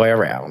same the other way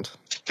around.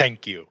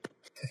 Thank you.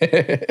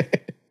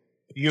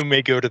 You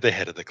may go to the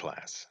head of the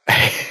class.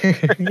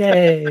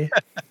 Yay.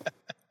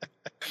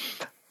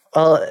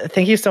 Well,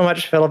 thank you so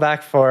much,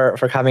 Fiddleback, for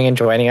coming and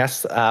joining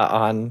us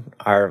on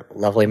our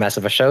lovely mess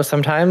of a show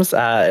sometimes.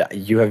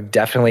 You have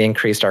definitely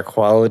increased our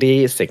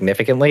quality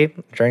significantly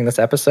during this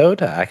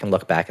episode. I can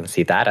look back and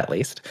see that at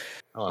least.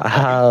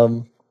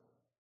 And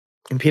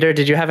Peter,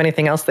 did you have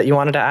anything else that you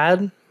wanted to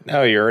add?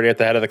 No, you're already at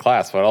the head of the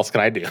class. What else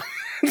can I do?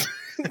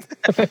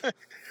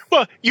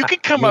 Well, you can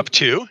come up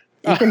too.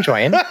 You can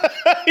join.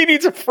 He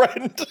needs a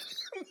friend.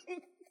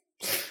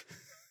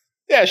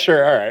 Yeah,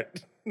 sure. All right.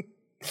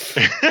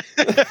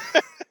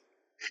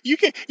 You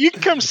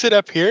can come sit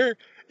up here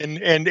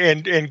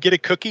and get a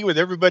cookie with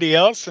everybody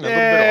else and a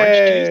little bit of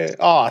orange juice.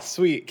 Oh,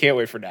 sweet! Can't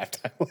wait for nap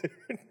time later.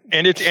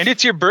 And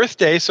it's your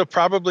birthday, so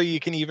probably you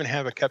can even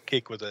have a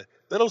cupcake with a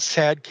little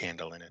sad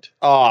candle in it.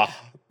 Oh.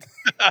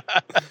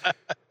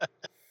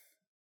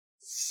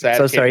 Sad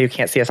so sorry you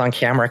can't see us on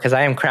camera because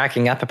I am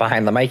cracking up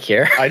behind the mic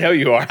here. I know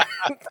you are.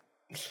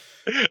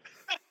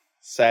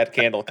 Sad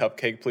candle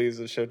cupcake, please,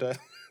 Shota.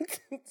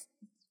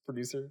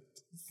 Producer.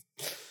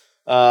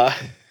 Well,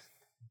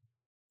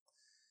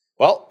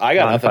 I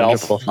got nothing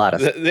else.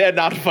 Yeah,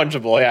 not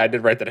fungible. Yeah, I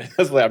did write that in.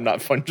 I'm not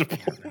fungible.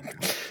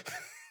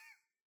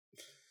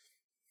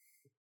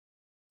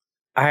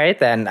 All right,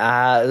 then.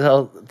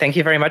 So thank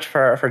you very much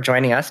for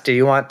joining us. Do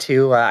you want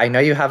to, I know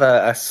you have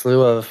a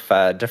slew of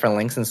different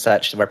links and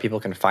such where people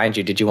can find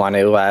you. Did you want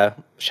to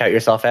shout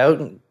yourself out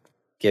and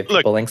give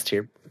people links to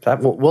your...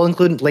 We'll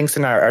include links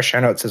in our show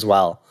notes as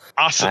well.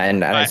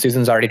 Awesome. And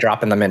Susan's already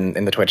dropping them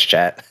in the Twitch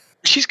chat.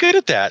 She's good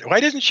at that. Why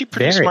doesn't she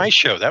produce my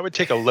show? That would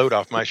take a load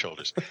off my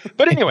shoulders.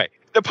 But anyway,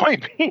 the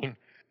point being,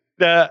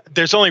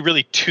 there's only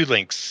really two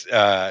links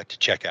to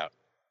check out.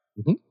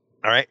 All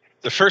right.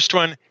 The first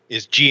one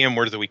is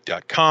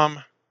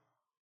gmwordoftheweek.com.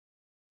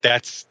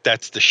 That's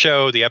the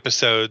show, the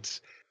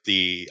episodes,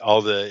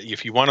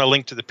 if you want a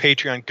link to the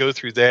Patreon, go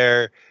through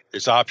there.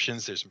 There's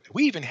options.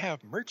 We even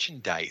have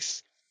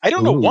merchandise. I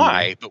don't know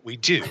why, but we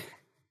do.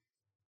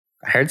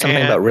 I heard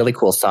something about really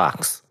cool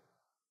socks.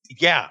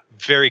 Yeah,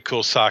 very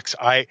cool socks.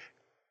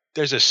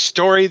 There's a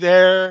story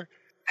there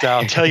that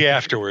I'll tell you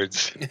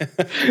afterwards.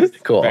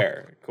 Cool.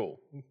 Fair. Cool.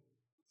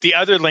 The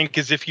other link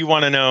is if you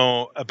want to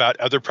know about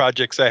other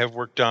projects I have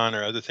worked on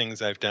or other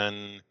things I've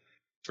done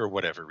for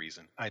whatever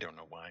reason. I don't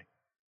know why.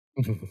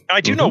 I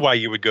do know why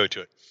you would go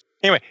to it.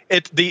 Anyway,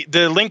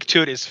 the link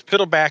to it is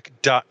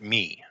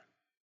fiddleback.me.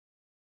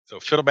 So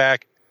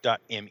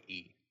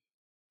fiddleback.me.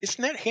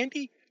 Isn't that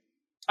handy?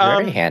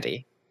 Very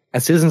handy.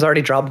 And Susan's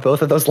already dropped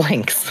both of those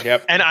links.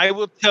 Yep. And I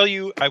will tell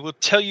you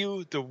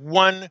the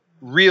one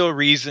real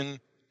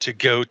reason to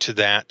go to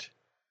that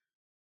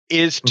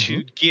is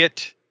to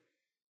get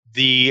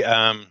the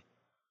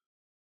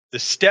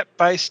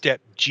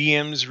step-by-step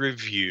GM's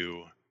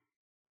review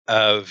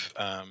of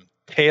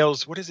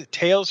Tales. What is it?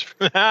 Tales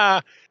from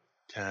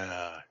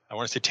I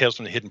want to say Tales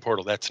from the Hidden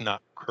Portal. That's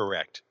not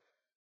correct.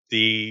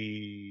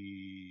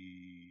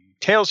 The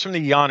Tales from the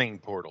Yawning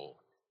Portal.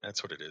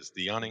 That's what it is.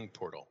 The Yawning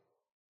Portal.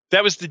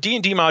 That was the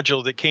D&D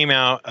module that came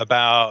out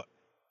about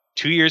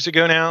 3 years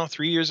ago now,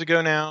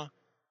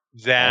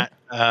 that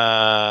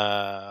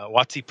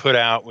WotC put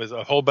out with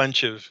a whole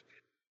bunch of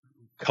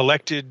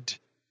collected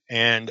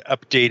and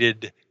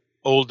updated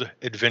old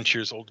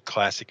adventures, old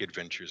classic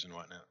adventures and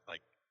whatnot,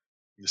 like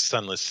the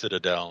Sunless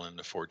Citadel and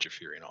the Forge of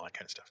Fury and all that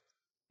kind of stuff.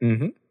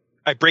 Mm-hmm.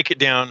 I break it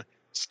down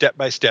step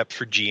by step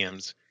for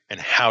GMs and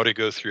how to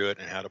go through it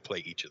and how to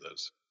play each of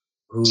those.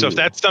 Ooh. So if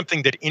that's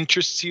something that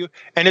interests you,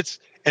 and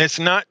it's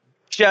not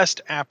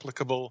just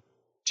applicable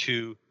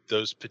to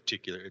those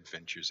particular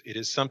adventures. It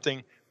is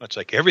something, much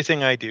like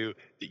everything I do,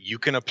 that you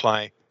can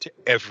apply to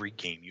every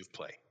game you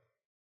play.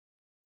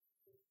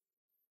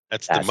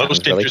 That's the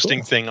most really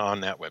interesting thing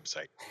on that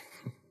website.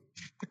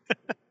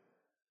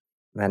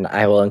 Then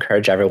I will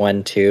encourage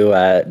everyone to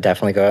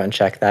definitely go out and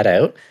check that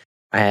out.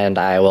 And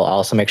I will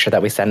also make sure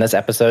that we send this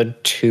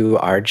episode to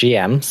our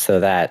GM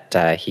so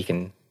that he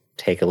can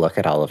take a look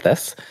at all of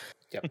this.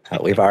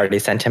 Yep. We've already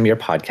sent him your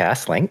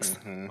podcast links.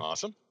 Mm-hmm.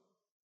 Awesome.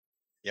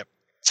 Yep.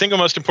 Single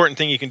most important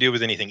thing you can do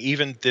with anything,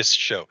 even this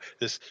show,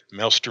 this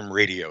Maelstrom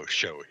Radio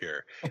show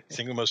here.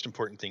 Single most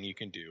important thing you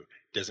can do.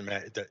 Doesn't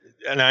matter.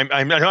 And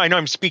I know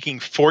I'm speaking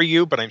for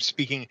you, but I'm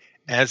speaking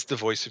as the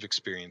voice of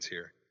experience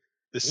here.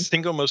 The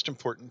single most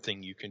important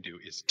thing you can do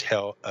is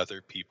tell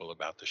other people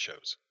about the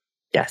shows.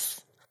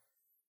 Yes.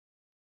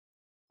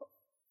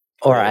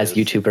 Or as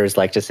YouTubers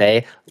like to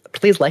say,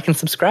 please like and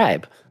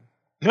subscribe.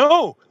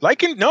 No,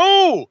 like and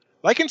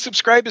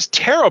subscribe is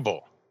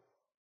terrible.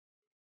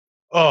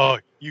 Oh,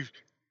 you've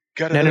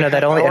got no.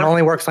 It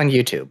only works on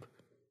YouTube.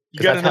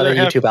 That's how the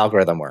YouTube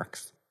algorithm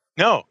works.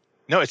 No,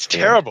 it's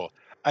terrible.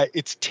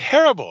 It's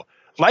terrible.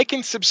 Like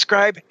and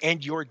subscribe,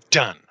 and you're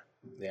done.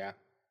 Yeah,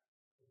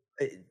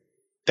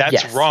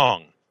 that's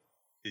wrong.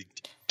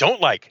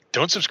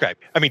 Don't subscribe.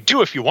 I mean,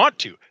 do if you want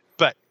to,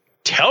 but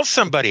tell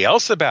somebody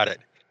else about it.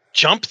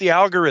 Jump the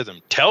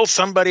algorithm. Tell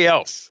somebody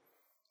else.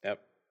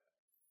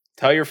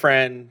 Tell your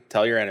friend,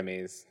 tell your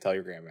enemies, tell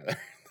your grandmother.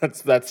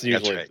 That's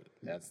usually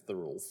that's the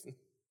rules.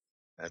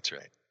 That's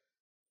right.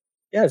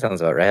 Yeah, that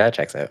sounds about right. That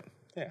checks out.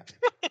 Yeah.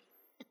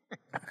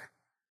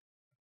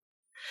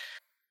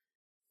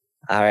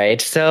 All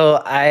right.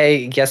 So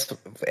I guess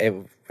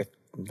with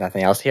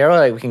nothing else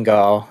here, we can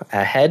go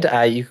ahead.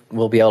 You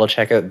will be able to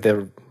check out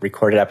the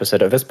recorded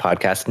episode of this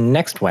podcast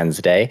next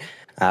Wednesday.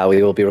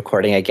 We will be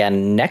recording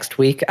again next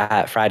week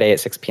at Friday at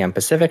 6 p.m.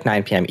 Pacific,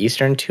 9 p.m.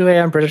 Eastern, 2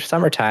 a.m. British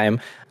Summer Time,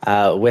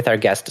 with our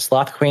guest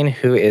Sloth Queen,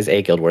 who is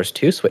a Guild Wars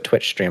 2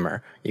 Twitch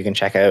streamer. You can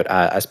check out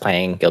us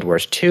playing Guild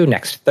Wars 2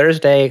 next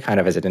Thursday, kind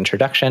of as an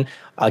introduction,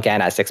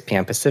 again at 6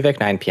 p.m. Pacific,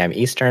 9 p.m.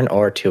 Eastern,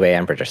 or 2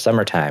 a.m. British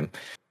Summer Time.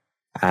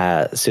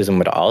 Susan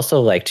would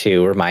also like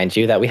to remind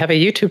you that we have a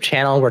YouTube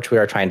channel which we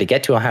are trying to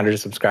get to 100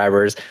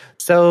 subscribers.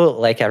 So,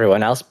 like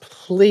everyone else,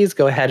 please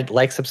go ahead,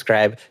 like,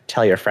 subscribe,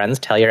 tell your friends,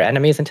 tell your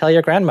enemies, and tell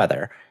your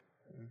grandmother.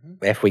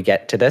 Mm-hmm. If we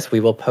get to this,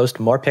 we will post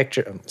more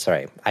pictures.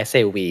 Sorry, I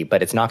say we,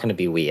 but it's not going to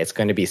be we. It's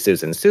going to be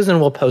Susan. Susan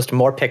will post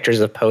more pictures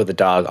of Poe the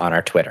dog on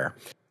our Twitter.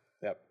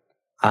 Yep.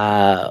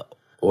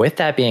 With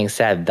that being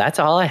said, that's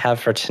all I have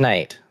for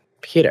tonight.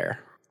 Peter.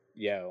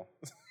 Yo.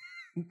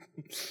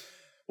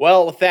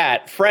 Well, with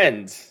that,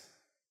 friends,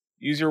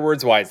 use your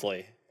words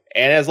wisely.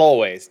 And as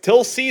always,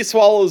 till sea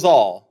swallows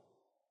all,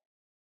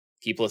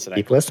 keep listening.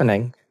 Keep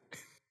listening.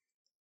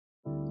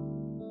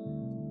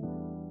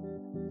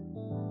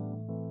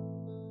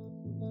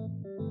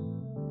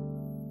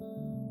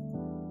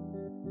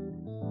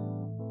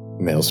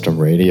 Maelstrom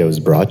Radio is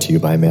brought to you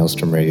by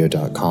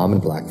maelstromradio.com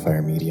and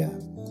Blackfire Media.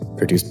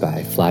 Produced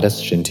by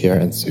Flatus, Shintir,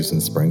 and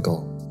Susan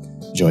Sprinkle.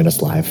 Join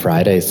us live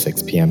Fridays,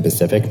 6 p.m.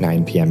 Pacific,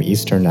 9 p.m.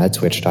 Eastern at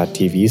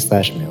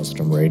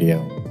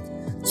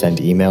twitch.tv/maelstromradio.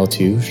 Send email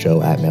to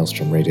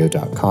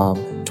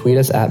show@maelstromradio.com, tweet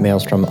us at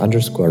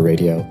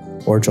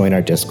maelstrom_radio, or join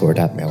our Discord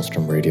at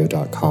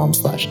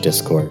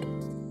maelstromradio.com/discord.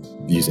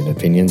 Views and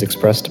opinions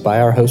expressed by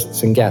our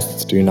hosts and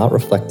guests do not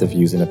reflect the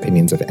views and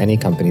opinions of any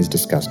companies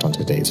discussed on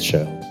today's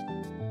show.